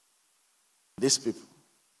 these people,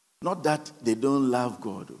 not that they don't love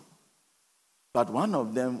God, but one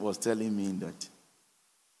of them was telling me that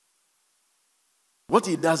what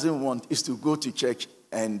he doesn't want is to go to church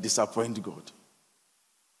and disappoint God.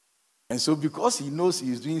 And so because he knows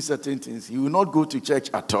he is doing certain things, he will not go to church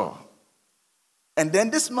at all. And then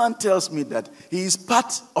this man tells me that he is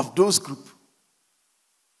part of those group.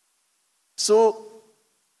 So,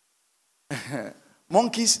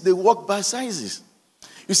 monkeys, they walk by sizes.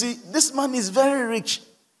 You see, this man is very rich.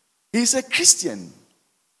 He's a Christian.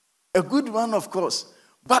 A good one, of course.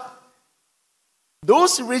 But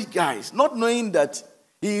those rich guys, not knowing that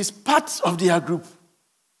he is part of their group,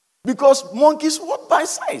 because monkeys walk by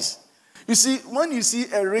size. You see, when you see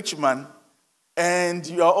a rich man and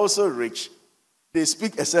you are also rich, they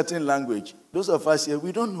speak a certain language. Those of us here,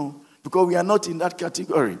 we don't know because we are not in that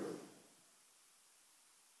category.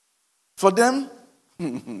 For them,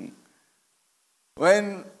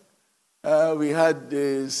 when we had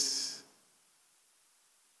this,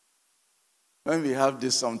 when we have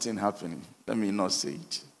this something happening, let me not say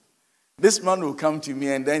it. This man will come to me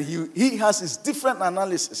and then he has his different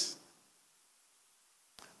analysis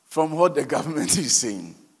from what the government is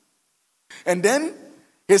saying. And then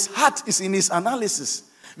his heart is in his analysis.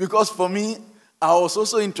 Because for me, I was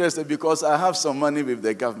also interested because I have some money with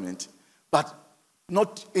the government, but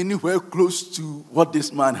not anywhere close to what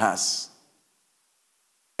this man has.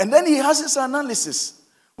 And then he has his analysis.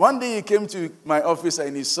 One day he came to my office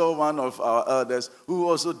and he saw one of our elders who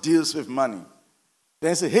also deals with money.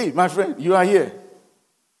 Then he said, "Hey, my friend, you are here."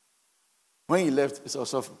 When he left, he said,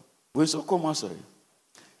 "Suffer. We saw come sorry.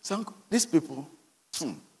 These people."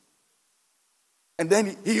 And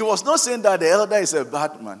then he was not saying that the elder is a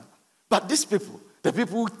bad man. But these people, the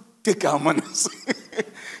people who take our money,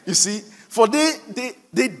 you see, for they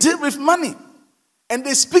deal with money. And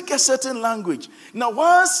they speak a certain language. Now,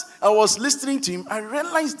 once I was listening to him, I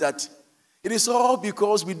realized that it is all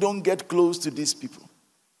because we don't get close to these people.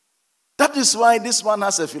 That is why this one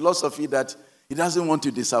has a philosophy that he doesn't want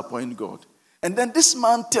to disappoint God. And then this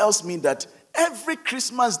man tells me that every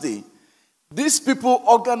Christmas day, these people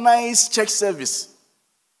organize church service.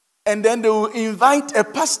 And then they will invite a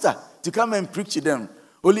pastor to come and preach to them.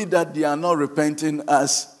 Only that they are not repenting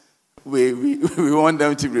as we want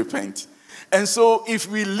them to repent. And so if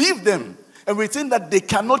we leave them and we think that they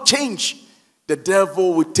cannot change, the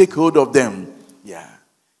devil will take hold of them. Yeah.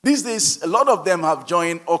 These days, a lot of them have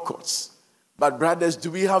joined occults. But brothers,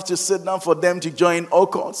 do we have to sit down for them to join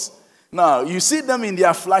occults? Now, you see them in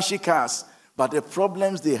their flashy cars, but the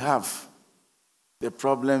problems they have.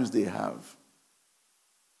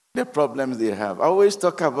 I always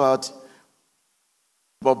talk about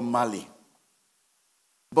Bob Marley.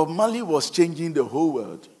 Bob Marley was changing the whole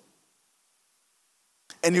world.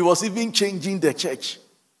 And he was even changing the church.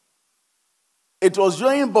 It was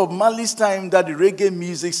during Bob Marley's time that the reggae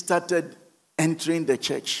music started entering the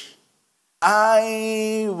church.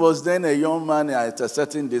 I was then a young man at a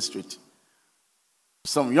certain district.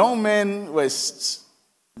 Some young men were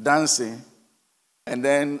dancing, and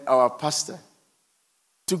then our pastor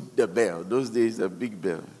took the bell. Those days, a big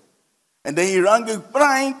bell. And then he rang it,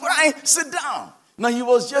 Brian, sit down. Now, he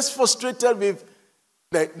was just frustrated with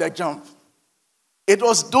the jump. It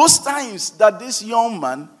was those times that this young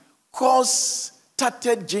man caused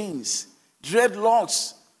tattered jeans,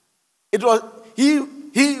 dreadlocks.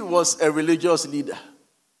 He was a religious leader.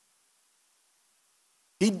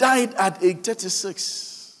 He died at age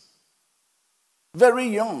 36. Very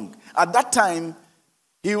young. At that time,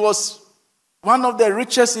 he was one of the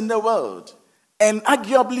richest in the world and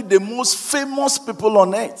arguably the most famous people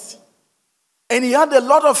on earth. And he had a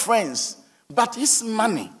lot of friends, but his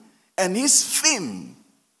money and his fame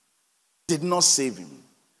did not save him.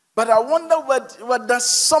 But I wonder whether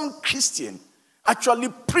some Christian actually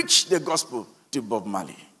preach the gospel to Bob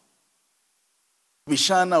Marley. We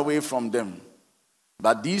shun away from them.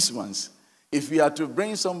 But these ones, if we are to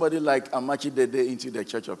bring somebody like Amachi Dede into the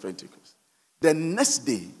Church of Pentecost, the next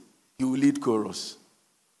day he will lead chorus.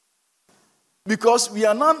 Because we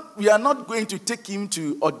are not going to take him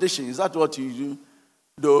to audition. Is that what you do?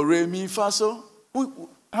 Do, re, mi, fa, so?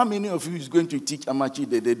 How many of you is going to teach Amachi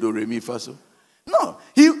Dede do, re, mi, fa, so? No.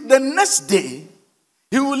 The next day,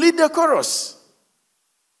 he will lead the chorus.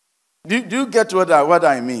 Do you get what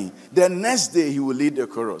I mean? The next day, he will lead the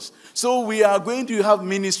chorus. So we are going to have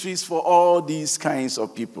ministries for all these kinds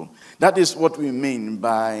of people. That is what we mean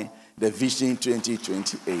by the Vision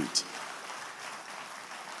 2028.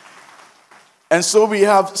 And so we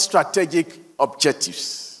have strategic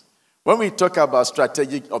objectives. When we talk about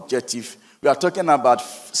strategic objective, we are talking about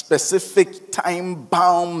specific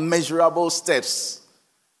time-bound, measurable steps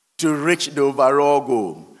to reach the overall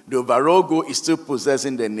goal. The overall goal is still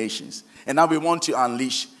possessing the nations. And now we want to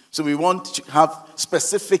unleash. So we want to have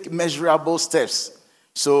specific, measurable steps.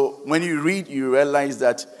 So when you read, you realize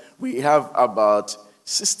that we have about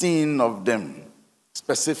 16 of them,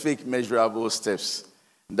 specific, measurable steps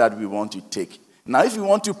that we want to take. Now, if you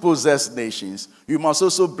want to possess nations, you must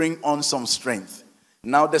also bring on some strength.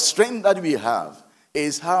 Now, the strength that we have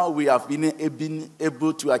is how we have been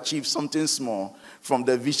able to achieve something small from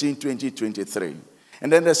the Vision 2023.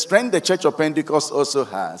 And then the strength the Church of Pentecost also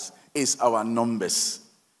has is our numbers.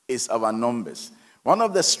 One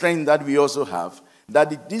of the strengths that we also have,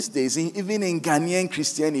 that these days, even in Ghanaian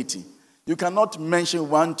Christianity, You cannot mention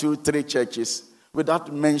 1, 2, 3 churches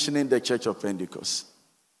without mentioning the Church of Pentecost.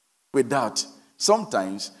 Without.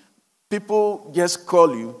 Sometimes people just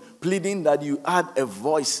call you, pleading that you add a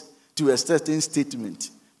voice to a certain statement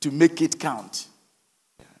to make it count.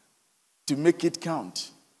 To make it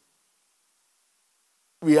count.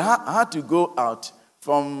 We had to go out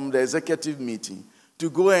from the executive meeting to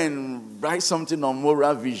go and write something on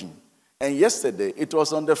moral vision. And yesterday, it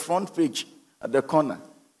was on the front page at the corner.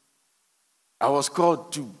 I was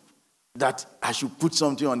called to that I should put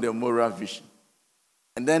something on the moral vision.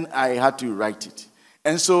 And then I had to write it.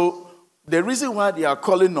 And so the reason why they are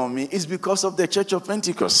calling on me is because of the Church of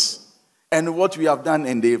Pentecost and what we have done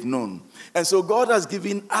and they've known. And so God has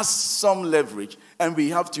given us some leverage, and we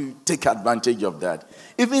have to take advantage of that.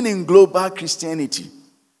 Even in global Christianity,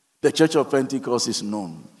 the Church of Pentecost is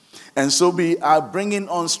known. And so we are bringing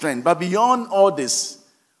on strength. But beyond all this,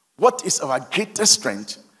 what is our greatest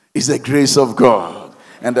strength is the grace of God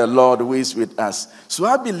and the Lord who is with us. So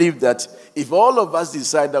I believe that if all of us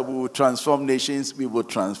decide that we will transform nations, we will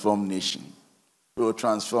transform nation. We will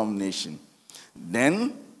transform nation.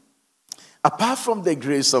 Then, apart from the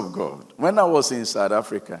grace of God, when I was in South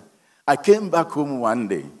Africa, I came back home one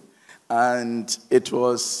day, and it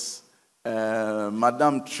was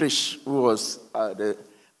Madame Trish, who was at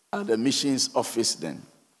the missions office then.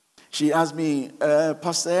 She asked me,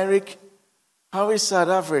 Pastor Eric, how is South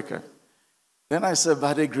Africa? Then I said,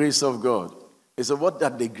 by the grace of God. He said, what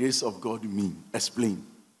does the grace of God mean? Explain.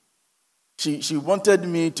 She wanted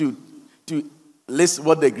me to list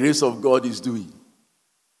what the grace of God is doing.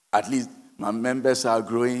 At least my members are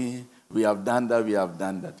growing. We have done that, we have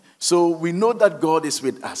done that. So we know that God is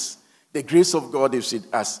with us. The grace of God is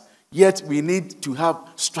with us. Yet we need to have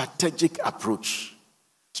strategic approach.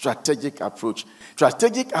 Strategic approach.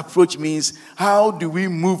 Strategic approach means how do we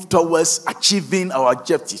move towards achieving our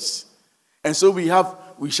objectives? And so we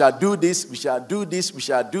shall do this, we shall do this, we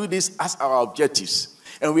shall do this as our objectives.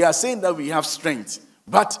 And we are saying that we have strength,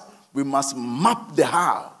 but we must map the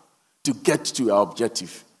how to get to our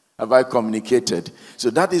objective. Have I communicated? So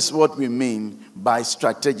that is what we mean by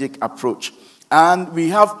strategic approach. And we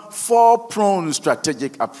have 4-pronged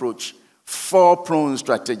strategic approach. 4-pronged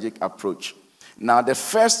strategic approach. Now, the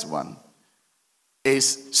first one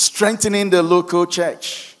is strengthening the local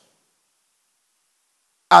church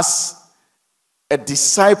as a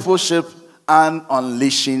discipleship and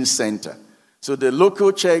unleashing center. So the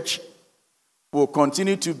local church will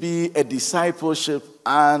continue to be a discipleship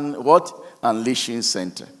and what? Unleashing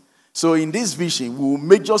center. So in this vision, we will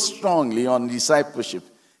major strongly on discipleship.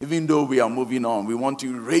 Even though we are moving on, we want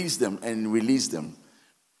to raise them and release them.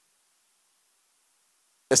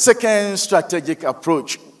 The second strategic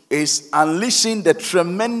approach is unleashing the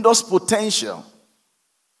tremendous potential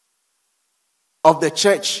of the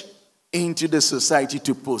church into the society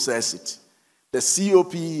to possess it. The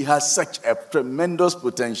COP has such a tremendous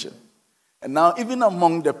potential. And now, even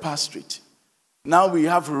among the pastorate, now we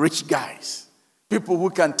have rich guys, people who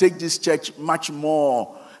can take this church much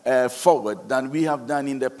more forward than we have done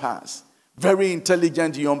in the past. Very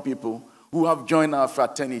intelligent young people who have joined our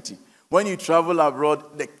fraternity. When you travel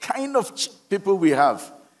abroad, the kind of people we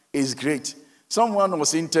have is great. Someone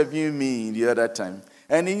was interviewing me the other time,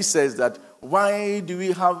 and he says that, why do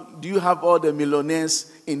you have all the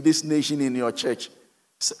millionaires in this nation in your church?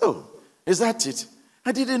 So, oh, is that it?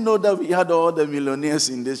 I didn't know that we had all the millionaires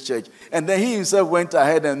in this church. And then he himself went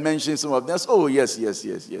ahead and mentioned some of them. Oh, yes.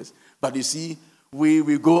 But you see,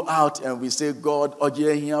 we go out and we say, God,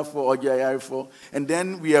 Oje here for, Oje here for. And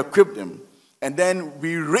then we equip them. And then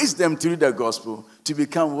we raise them through the gospel to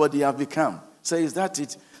become what they have become. So is that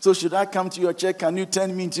it? So should I come to your church? Can you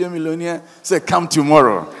turn me into a millionaire? Say, come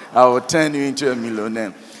tomorrow. I will turn you into a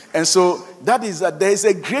millionaire. And so that is that there is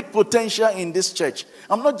a great potential in this church.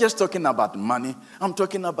 I'm not just talking about money. I'm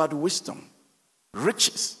talking about wisdom,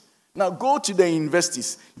 riches. Now go to the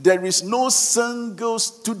universities. There is no single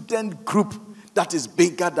student group that is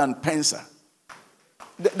bigger than Pensa.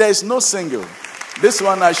 There is no single. This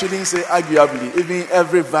one I shouldn't say arguably. Even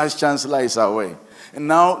every vice chancellor is away. And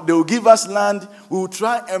now they will give us land. We will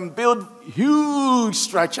try and build huge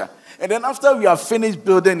structure. And then after we have finished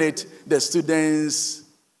building it, the students,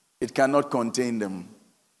 it cannot contain them.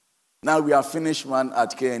 Now we have finished one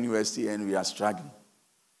at KNUST and we are struggling.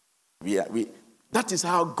 That is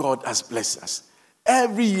how God has blessed us.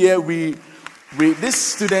 Every year these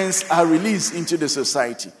students are released into the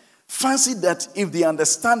society. Fancy that if they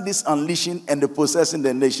understand this unleashing and the possessing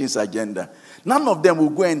the nation's agenda, none of them will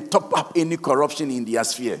go and top up any corruption in their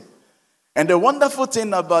sphere. And the wonderful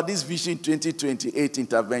thing about this Vision 2028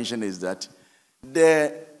 intervention is that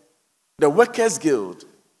the Workers' Guild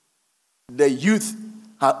the youth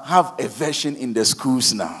have a version in the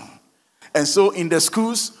schools now. And so in the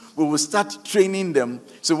schools, we will start training them.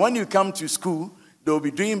 So when you come to school, they'll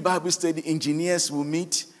be doing Bible study. Engineers will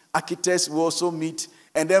meet. Architects will also meet.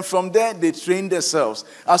 And then from there, they train themselves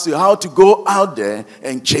as to how to go out there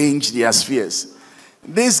and change their spheres.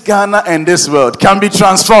 This Ghana and this world can be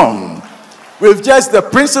transformed with just the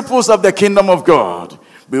principles of the kingdom of God.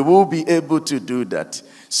 We will be able to do that.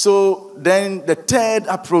 So then the third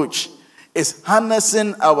approach is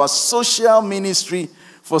harnessing our social ministry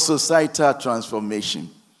for societal transformation.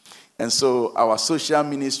 And so our social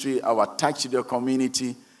ministry, our touch to the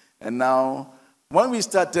community. And now, when we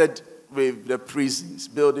started with the prisons,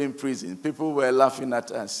 building prisons, people were laughing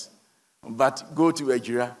at us. But go to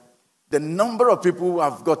Ejura. The number of people who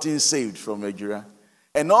have gotten saved from Ejura,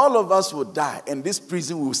 and all of us will die, and this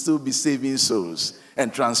prison will still be saving souls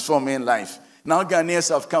and transforming life. Now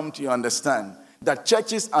Ghanaians have come to understand that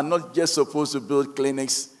churches are not just supposed to build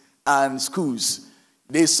clinics and schools.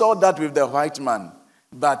 They saw that with the white man,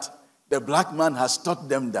 but the black man has taught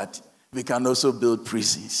them that we can also build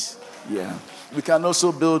prisons. Yeah, we can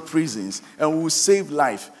also build prisons, and we will save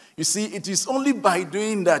life. You see, it is only by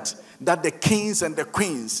doing that that the kings and the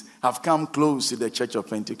queens have come close to the Church of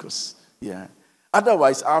Pentecost. Yeah.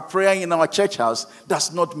 Otherwise, our prayer in our church house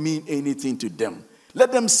does not mean anything to them.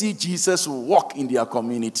 Let them see Jesus walk in their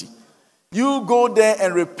community. You go there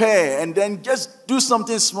and repair, and then just do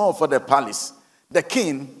something small for the palace. The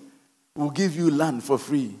king will give you land for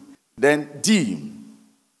free. Then D,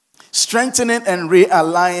 strengthening and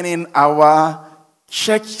realigning our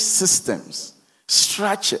church systems,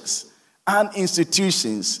 structures, and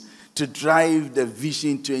institutions to drive the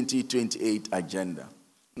Vision 2028 agenda.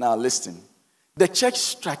 Now listen, the church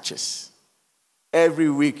structures, every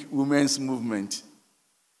week, women's movement.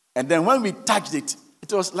 And then when we touched it,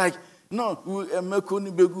 it was like, no,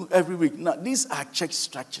 every week. Now, these are church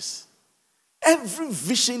structures. Every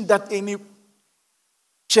vision that any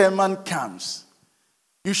chairman comes,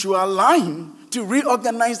 you should allow him to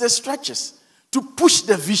reorganize the structures, to push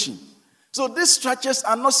the vision. So these structures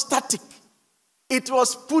are not static. It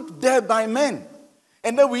was put there by men.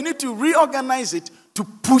 And then we need to reorganize it to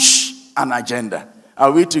push an agenda.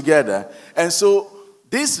 Are we together? And so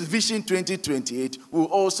this Vision 2028 will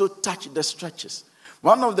also touch the structures.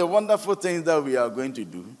 One of the wonderful things that we are going to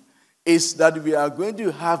do is that we are going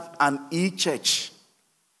to have an e-church.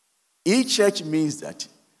 E-church means that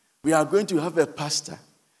we are going to have a pastor,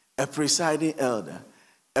 a presiding elder,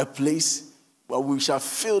 a place where we shall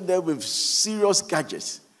fill them with serious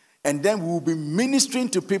gadgets. And then we will be ministering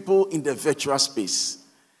to people in the virtual space.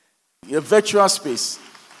 The virtual space.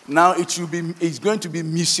 Now it's going to be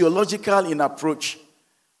missiological in approach.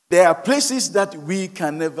 There are places that we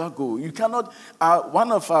can never go. You cannot.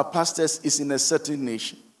 One of our pastors is in a certain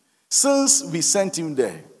nation. Since we sent him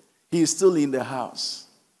there, he is still in the house.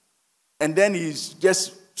 And then he's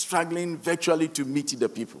just struggling virtually to meet the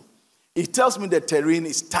people. He tells me the terrain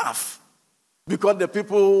is tough because the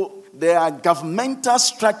people, there are governmental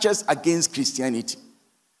structures against Christianity.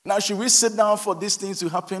 Now, should we sit down for these things to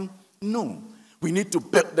happen? No. We need to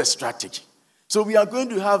build the strategy. So we are going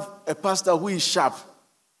to have a pastor who is sharp.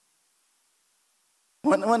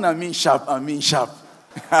 When I mean sharp, I mean sharp.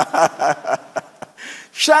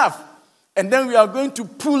 Sharp. And then we are going to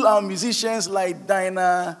pull our musicians like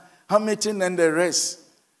Dinah, Hamilton, and the rest.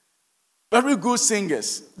 Very good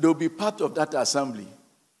singers. They'll be part of that assembly.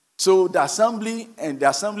 So the assembly and the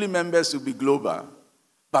assembly members will be global,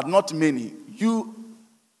 but not many. You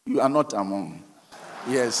are not among.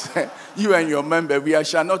 Yes, you and your member, we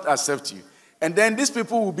shall not accept you. And then these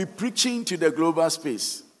people will be preaching to the global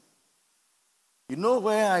space. You know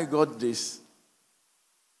where I got this?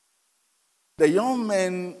 The young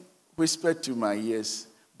men whispered to my ears,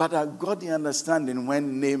 but I got the understanding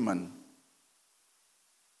when Naaman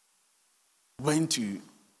went to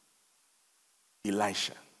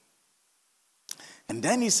Elisha. And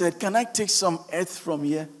then he said, can I take some earth from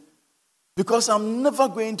here? Because I'm never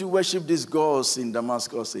going to worship these gods in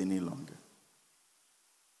Damascus any longer.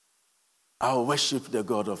 I'll worship the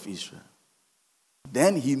God of Israel.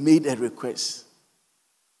 Then he made a request.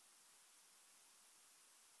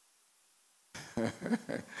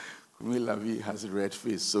 Kumilavi has a red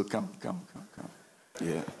face, so come.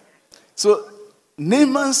 Yeah. So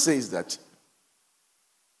Naaman says that,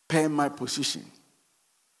 per my position,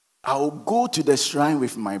 I will go to the shrine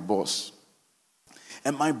with my boss.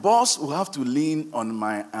 And my boss will have to lean on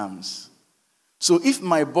my arms. So if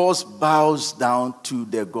my boss bows down to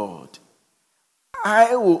the God,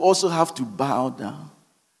 I will also have to bow down.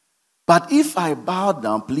 But if I bow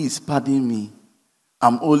down, please pardon me,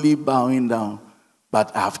 I'm only bowing down,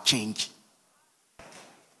 but I've changed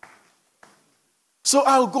So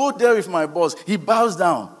I'll go there with my boss. He bows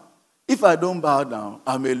down. If I don't bow down,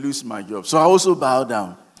 I may lose my job. So I also bow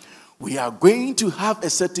down. We are going to have a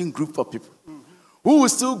certain group of people who will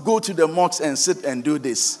still go to the mosques and sit and do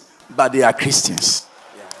this, but they are Christians.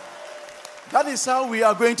 Yeah. That is how we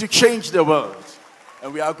are going to change the world.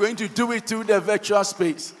 And we are going to do it through the virtual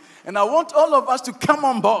space. And I want all of us to come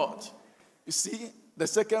on board. You see, the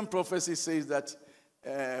second prophecy says that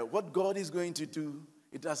what God is going to do,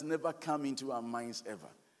 it has never come into our minds ever.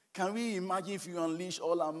 Can we imagine if you unleash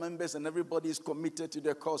all our members and everybody is committed to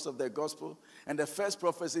the cause of the gospel? And the first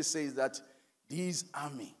prophecy says that this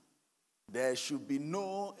army, there should be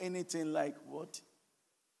no anything like what?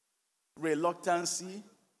 Reluctancy,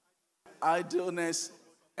 idleness,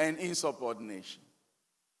 and insubordination.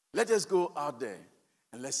 Let us go out there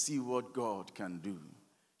and let's see what God can do.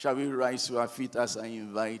 Shall we rise to our feet as I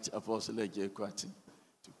invite Apostle Ejay Kwati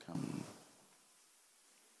to come?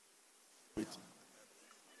 Wait.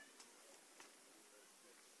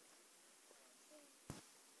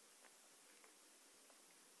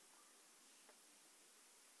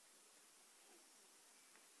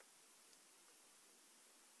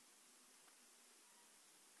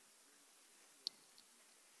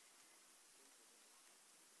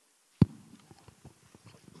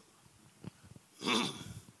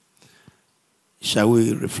 Shall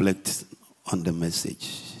we reflect on the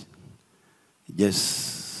message?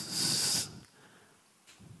 Just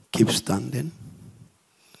keep standing,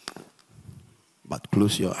 but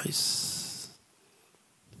close your eyes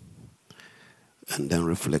and then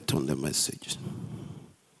reflect on the message.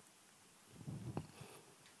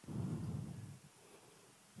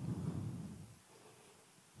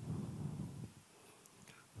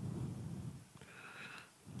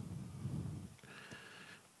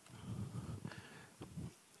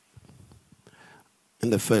 In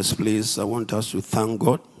the first place, I want us to thank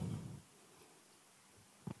God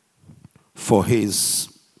for his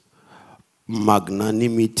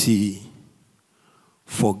magnanimity,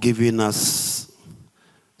 for giving us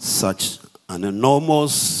such an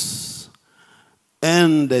enormous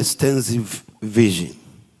and extensive vision.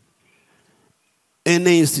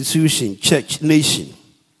 Any institution, church, nation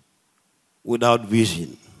without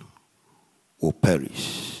vision will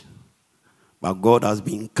perish. But God has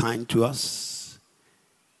been kind to us.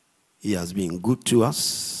 He has been good to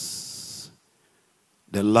us.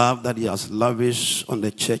 The love that he has lavished on the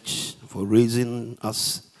church for raising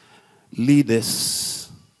us leaders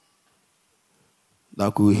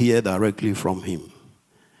that could hear directly from him.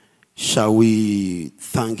 Shall we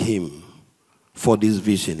thank him for this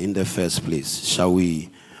vision in the first place? Shall we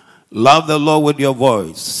love the Lord with your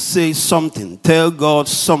voice? Say something. Tell God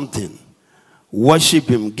something. Worship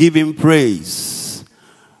him. Give him praise.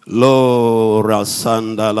 Lo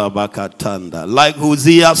rasanda la bakatanda. Like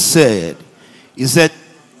Hosea said, he said,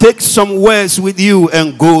 take some words with you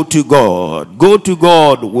and go to God. Go to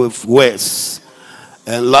God with words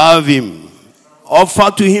and love him.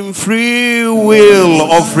 Offer to him free will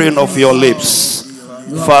offering of your lips.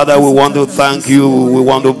 Father, we want to thank you. We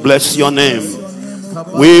want to bless your name.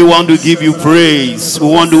 We want to give you praise. We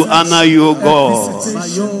want to honor you, O God,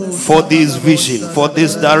 for this vision, for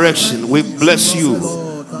this direction. We bless you.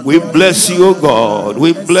 We bless you, O God.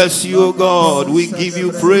 We bless you, O God. We give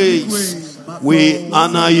you praise. We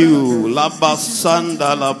honor you.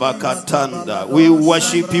 Labasanda labakatanda. We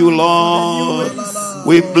worship you, Lord.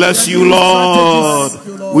 We bless you, Lord.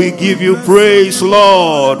 We give you praise,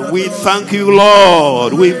 Lord. We thank you,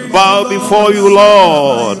 Lord. We bow before you,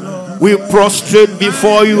 Lord. We prostrate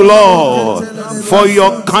before you, Lord, for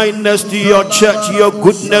your kindness to your church, your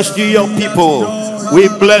goodness to your people. We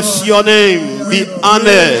bless your name. Be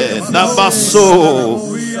honored. Nabaso.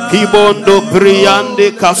 Kibondo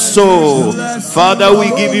Briande Kaso. Father, we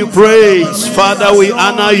give you praise. Father, we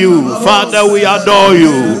honor you. Father, we adore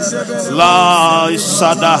you. La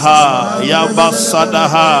Sadaha.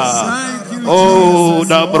 Yabasadaha. Oh,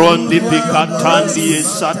 da brondi pikatandi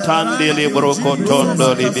satande lebro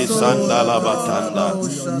kotondo libisanda labatanda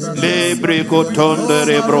lebre kotondo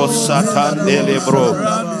lebro satande lebro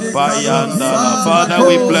payanda. Father,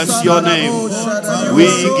 we bless your name. We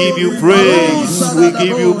give you praise. We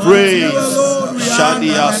give you praise.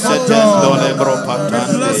 Shadia setendo lebro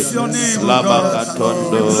patande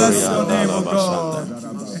labakatondo yanda labasanda.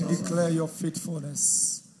 And declare your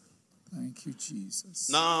faithfulness. Thank you, Jesus.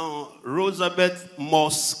 Now, Roosevelt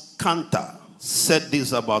Moss Kanter said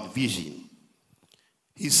this about vision.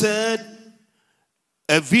 He said,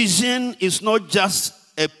 a vision is not just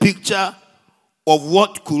a picture of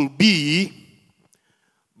what could be,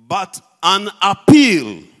 but an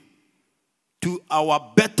appeal to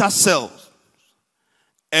our better self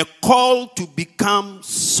A call to become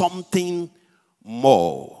something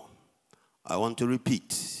more. I want to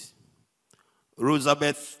repeat.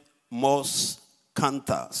 Roosevelt Moss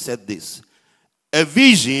Cantor said this: a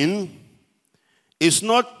vision is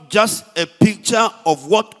not just a picture of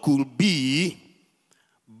what could be,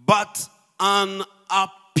 but an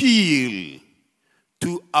appeal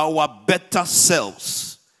to our better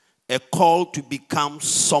selves, a call to become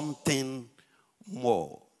something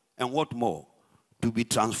more. And what more? To be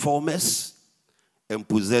transformers and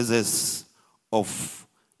possessors of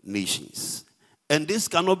nations. And this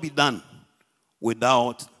cannot be done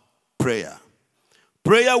without prayer.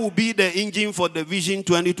 Prayer will be the engine for the Vision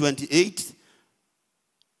 2028.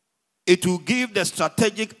 It will give the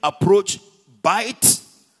strategic approach bite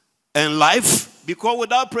and life. Because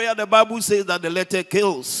without prayer, the Bible says that the letter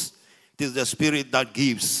kills. It is the spirit that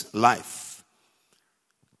gives life.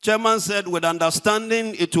 Chairman said, with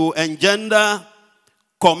understanding, it will engender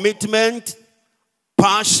commitment,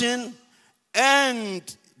 passion,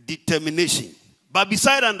 and determination. But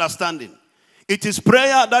beside understanding, it is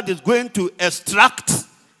prayer that is going to extract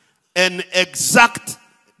and exact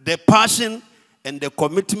the passion and the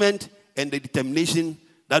commitment and the determination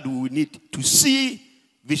that we will need to see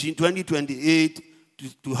Vision 2028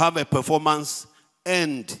 to have a performance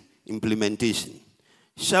and implementation.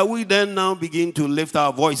 Shall we then now begin to lift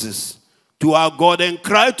our voices to our God and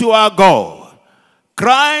cry to our God?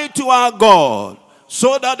 Cry to our God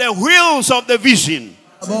so that the wheels of the vision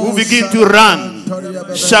will begin to run.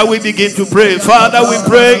 Shall we begin to pray? Father, we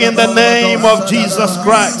pray in the name of Jesus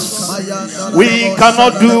Christ. We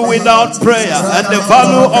cannot do without prayer, and the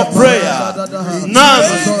value of prayer none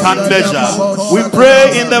can measure. We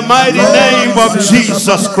pray in the mighty name of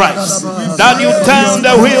Jesus Christ that you turn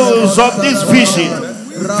the wheels of this vision.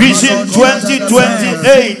 Vision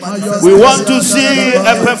 2028. We want to see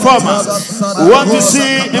a performance. We want to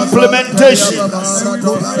see implementation.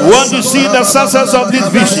 We want to see the success of this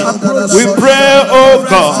vision. We pray, oh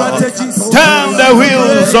God, turn the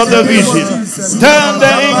wheels of the vision. Turn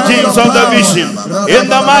the engines of the vision. In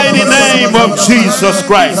the mighty name of Jesus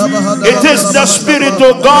Christ. It is the Spirit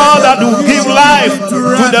of God that will give life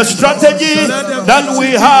to the strategy that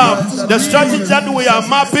we have. The strategy that we are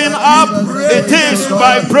mapping up. It is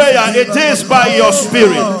by prayer, it is by your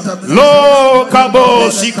spirit. Lo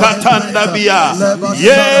kabo sikatanda bia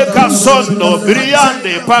ye kasondo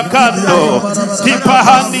briande pakando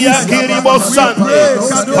tipahandia kiribo sande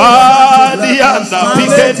padianda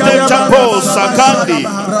pikete chapo sakandi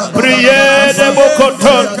briede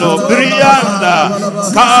bokotondo brianda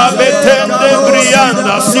kabetende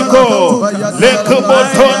brianda siko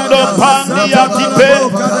lekubotondo pandia tipe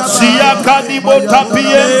siakadi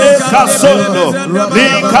botapiende kasondo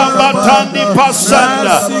Likabatandi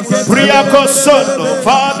pasanda priakosondo.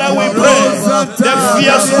 Father, we pray the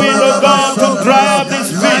fierce wind of God to drive this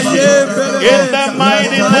vision in the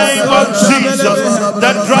mighty name of Jesus.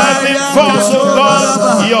 The driving force of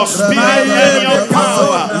God, your spirit and your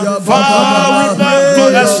power. Father, to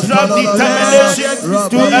extract determination,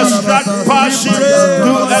 to extract passion,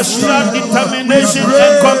 to extract determination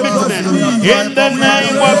and commitment in the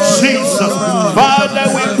name of Jesus. Father,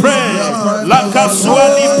 we pray.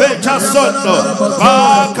 Lakaswani pecha soto,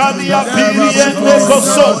 bakalia piriende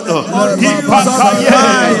kosoto, hipakaye,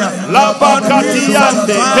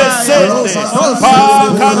 labakatiande, pesende,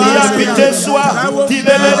 bakalia piteswa,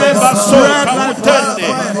 tivelele baso, kamutende,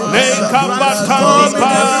 lekabatani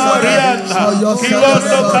parianda,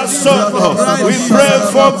 kilondo kasoto. We pray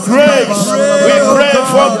for grace, we pray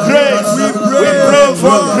for grace, we pray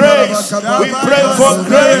for grace, we pray for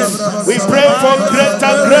grace, we pray for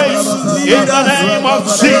greater grace. In the name of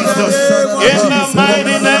Jesus, in the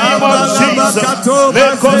mighty name of Jesus,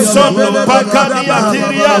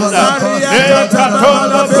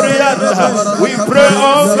 we pray,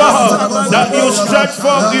 oh God, that you stretch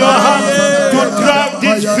forth your hand to grab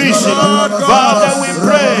this vision. Father, we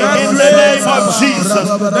pray in the name of Jesus,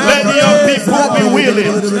 let your people be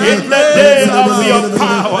willing in the day of your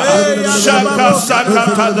power. Shaka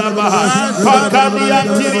Saka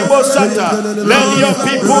let your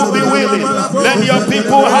people be willing. Let your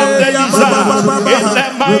people have the desire in the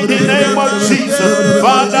mighty name of Jesus.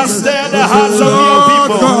 Father, stir the hearts of your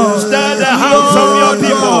people. Stir the hearts of your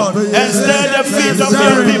people. And stir the feet of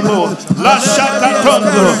your people. La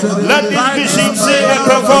Shakatondo. Let this vision see a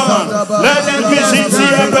performance. Let this vision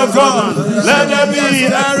see a performance. Let there be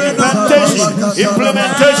a implementation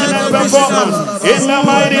implementation and performance in the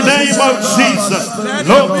mighty name of Jesus.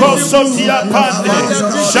 Loko sotia pande,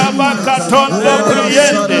 shabakatondo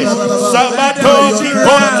priende, sabato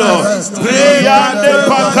dipondo, priande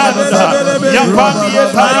pakanda, yapandi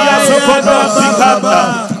etaria sokondo pikanda,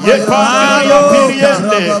 yepandi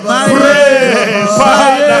piriende, pray,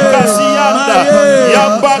 pahada kasianda,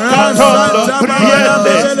 yabakatondo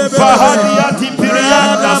priende, pahadiati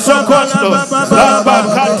pirianda sokondo,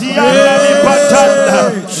 labakatianda lipatanda,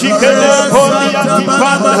 shikele poniati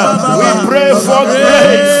panda. We pray for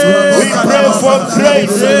grace. We pray for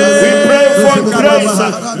grace. We pray for grace.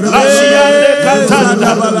 Lashiande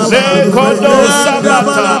katanda, lekodo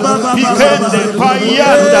sabata, pikende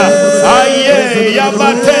payanda, aye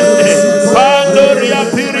yabatende, pandoria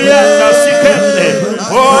pirianda sikende.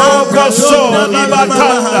 Oh, Koso,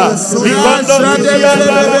 Ibatanda, Ibandoria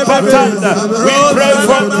Patanda. We pray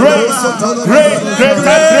for grace, greater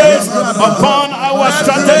grace upon our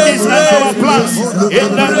strategies and our plans.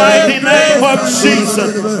 In the mighty name of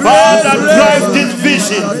Jesus, Father, drive this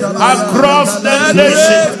vision across the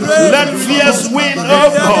nation. Let fierce wind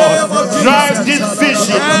of God drive this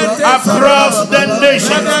vision across the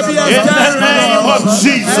nation. In the name of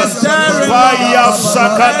Jesus, Fire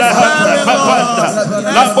Sakada Kapanda.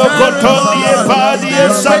 Labokotondi Epadi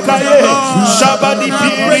Sakaye Shabadi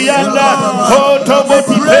Pirianda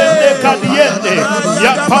Kotoboti Pende Kadiende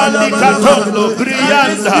Yapandi Katondo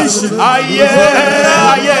Brianda Aye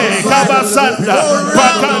Kabasanda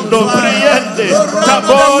Pakando Briende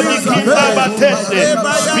Taboni Kindabatende.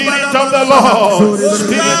 Spirit of the Lord,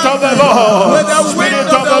 Spirit of the Lord, Spirit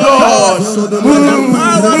of the Lord,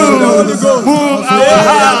 move our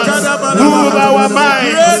hands, move our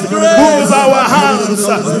minds, move our hands,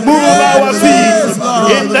 move our feet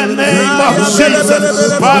in the name of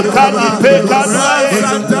Jesus. Pakadi Pekanae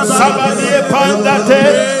Sabadi Pandate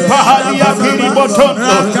Pahadia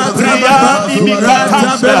Kiribotondo Priya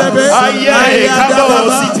Imikatanda Aye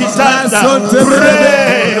Kabosi Pitanda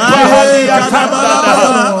Pray Pahadia Kandada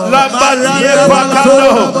Labadie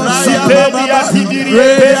Pakando Sipedia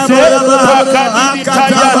Tibirie Pakadi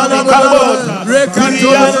Tayani Kabota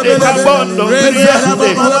Priya Kabondo Priya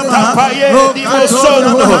Tapaye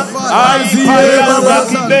Dimosondo Ai Payanda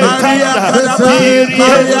Kibetanda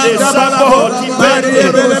Tiriende Saboti Pende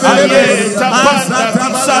Aye Tapanda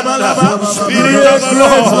Kisanda. Spirit of the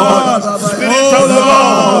Lord, Spirit of the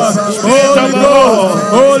Lord, Spirit of the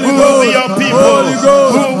Lord, move your people,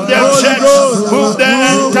 move their church, move the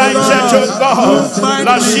entire church of God.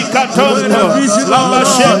 La Shikatondo, La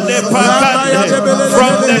Mashende Pakande,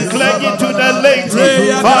 from the clergy to the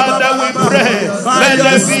laity. Father, we pray, let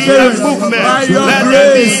there be a movement, let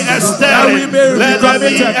there be a stirring, let there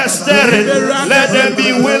be a stirring, let there be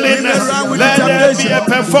willingness, let there be a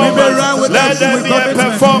performance, let there be a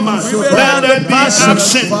performance, let there be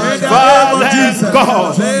action. Father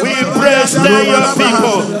God, we pray, stir your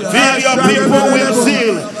people, fill your people with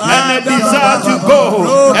zeal and a desire to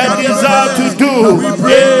go, a desire to do, in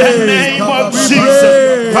the name of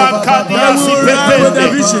Jesus. Pakadiasi Pepende,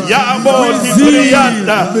 Yamo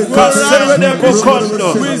Tibrianda, Kasende Bokondo,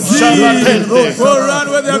 Shabatende. Run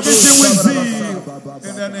with their vision with zeal.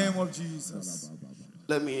 In the name of Jesus.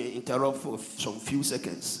 Let me interrupt for some few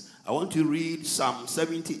seconds. I want to read Psalm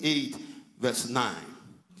 78, verse 9.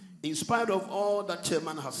 In spite of all that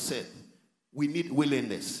chairman has said, we need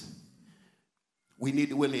willingness. We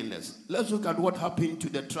need willingness. Let's look at what happened to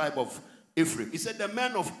the tribe of Ephraim. He said, the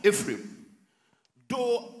men of Ephraim,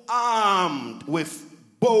 though armed with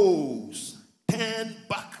bows, turned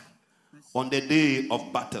back on the day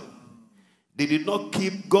of battle. They did not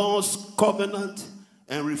keep God's covenant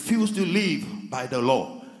and refused to live by the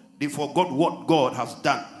law. They forgot what God has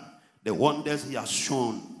done, the wonders he has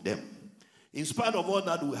shown them. In spite of all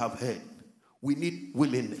that we have heard, we need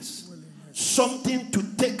willingness. Something to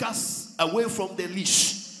take us away from the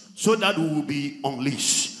leash so that we will be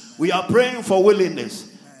unleashed. We are praying for willingness.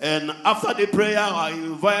 And after the prayer, I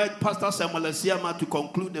invite Pastor Samuel Esiama to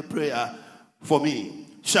conclude the prayer for me.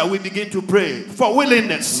 Shall we begin to pray for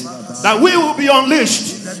willingness, that we will be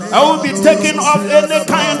unleashed? I will be taking off any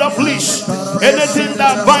kind of leash, anything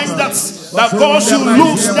that binds us, that God should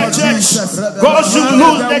lose the church. God should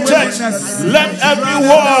lose the church. Let every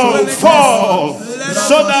wall fall,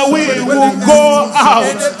 so that we will go out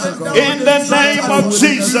in the name of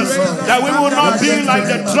Jesus, that we will not be like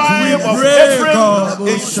the tribe of Ephraim.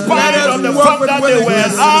 In spite of the fact that they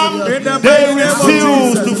were armed, they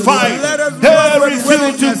refused to fight. They refused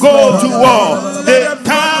to go to war. They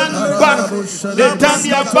turned back. They turned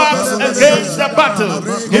their backs against the battle,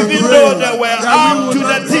 even though they were armed to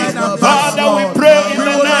the teeth. Father, we pray in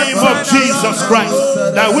the name of Jesus Christ.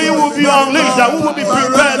 that we will be unleashed, that we will be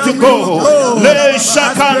prepared to go. Le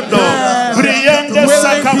Shakando, Briende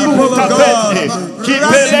Sakabu Kapende,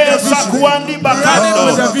 Kipele Sakwandi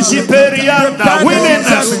Bakando, Kiperianda,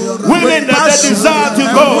 willingness,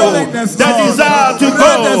 the desire to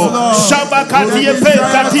go, Shabakati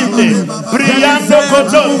Katinde, Briando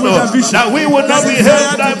Kodondo, that we will not be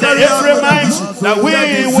held like the Ephraimites, that we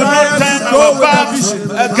will not turn our backs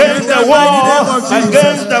against the war,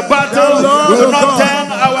 against the battle. We will not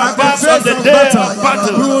turn our backs on the day of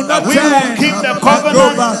battle. We will keep the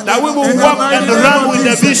covenant, that we will walk and run with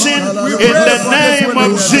the vision in the name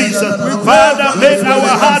of Jesus. Father, make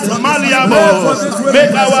our hearts malleable.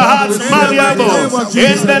 Make our hearts malleable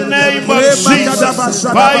in the name of Jesus.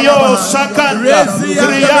 Bayo Sakanda,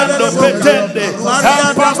 Triando Petende,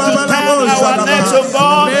 help us to turn our necks, O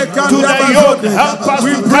God, to the yoke. Help us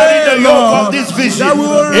to carry the yoke of this vision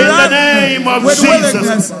in the name of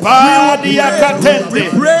Jesus. Padia Katende,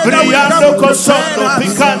 Briando Kosondo,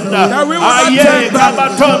 Pikanda, Aye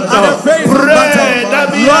Kabatondo, Pray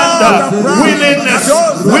Dabianda, willingness,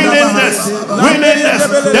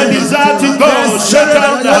 the desire to go,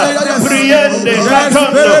 Shakanda, Priende,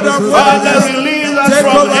 Katondo, Father, release us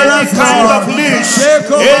from any kind of leash,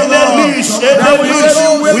 in the leash,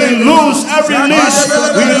 we lose every leash,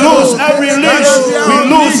 we lose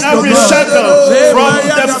every shackle from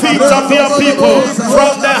the feet of your people,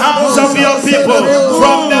 from the hands of your people,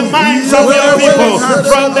 from the minds of your people,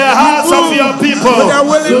 from the hearts of your people.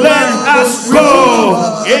 Let us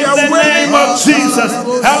go in the name of Jesus.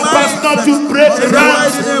 Help us not to break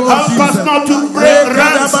ranks. Help us not to break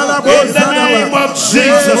ranks in the name of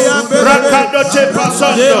Jesus. Rakadoche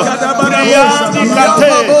Pasondo, Priandi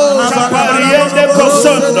Kate, Chapariende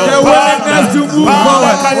Kosondo,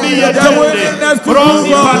 Pada Kabiya Tende,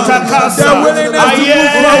 Broni Patakasa, Aye,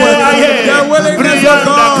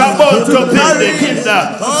 Brianda Kaboto Pinde Kinda,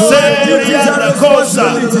 Serianda Kosa,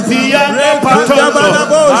 Piane Patondo,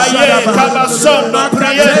 Aye, Kabasondo,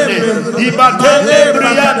 Priende, Ibatende,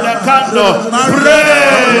 Brianda Kando, Pre,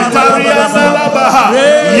 Tarianda Labaha,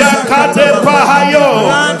 Yakate Pahayo,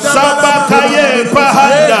 Sabakaye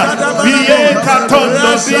Pahanda, Biye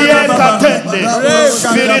Katondo, Biye Katende,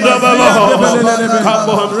 Spirit of the Lord, come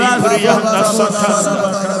on, Brianda Satana,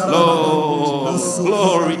 Lord,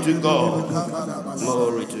 glory to God,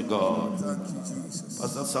 glory to God.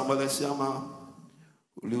 Pastor Samuel Esiama,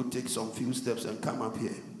 will you take some few steps and come up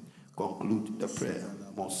here? Conclude the prayer.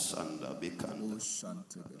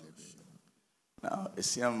 Now,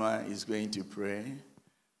 Esiama is going to pray,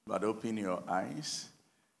 but open your eyes.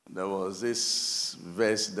 There was this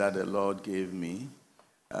verse that the Lord gave me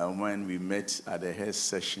when we met at the head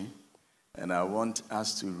session, and I want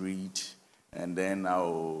us to read, and then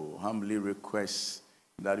I'll humbly request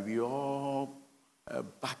that we all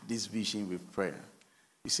back this vision with prayer.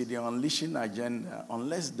 You see, the unleashing agenda,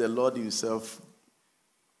 unless the Lord himself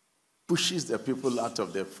pushes the people out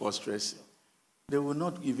of their fortress, they will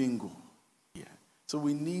not even go. Yeah. So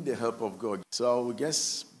we need the help of God. So I will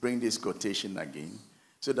just bring this quotation again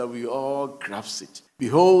so that we all grasp it.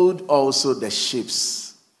 Behold also the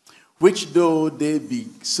ships, which though they be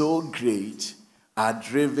so great, are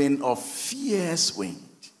driven of fierce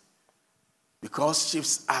wind. Because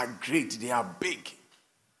ships are great, they are big.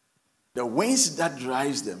 The winds that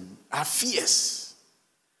drives them are fierce.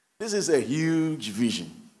 This is a huge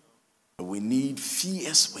vision. We need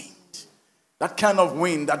fierce wind. That kind of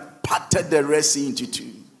wind that parted the Red Sea into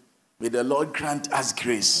two. May the Lord grant us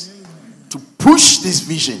grace to push this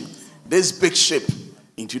vision, this big ship,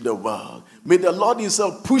 into the world. May the Lord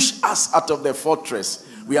himself push us out of the fortress.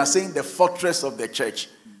 We are saying the fortress of the church.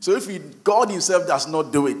 So if God himself does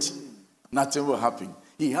not do it, nothing will happen.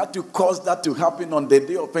 He had to cause that to happen on the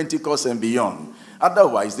day of Pentecost and beyond.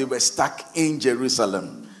 Otherwise, they were stuck in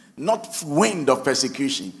Jerusalem. Not wind of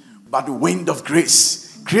persecution, but wind of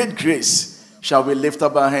grace. Great grace. Shall we lift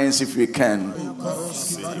up our hands if we can?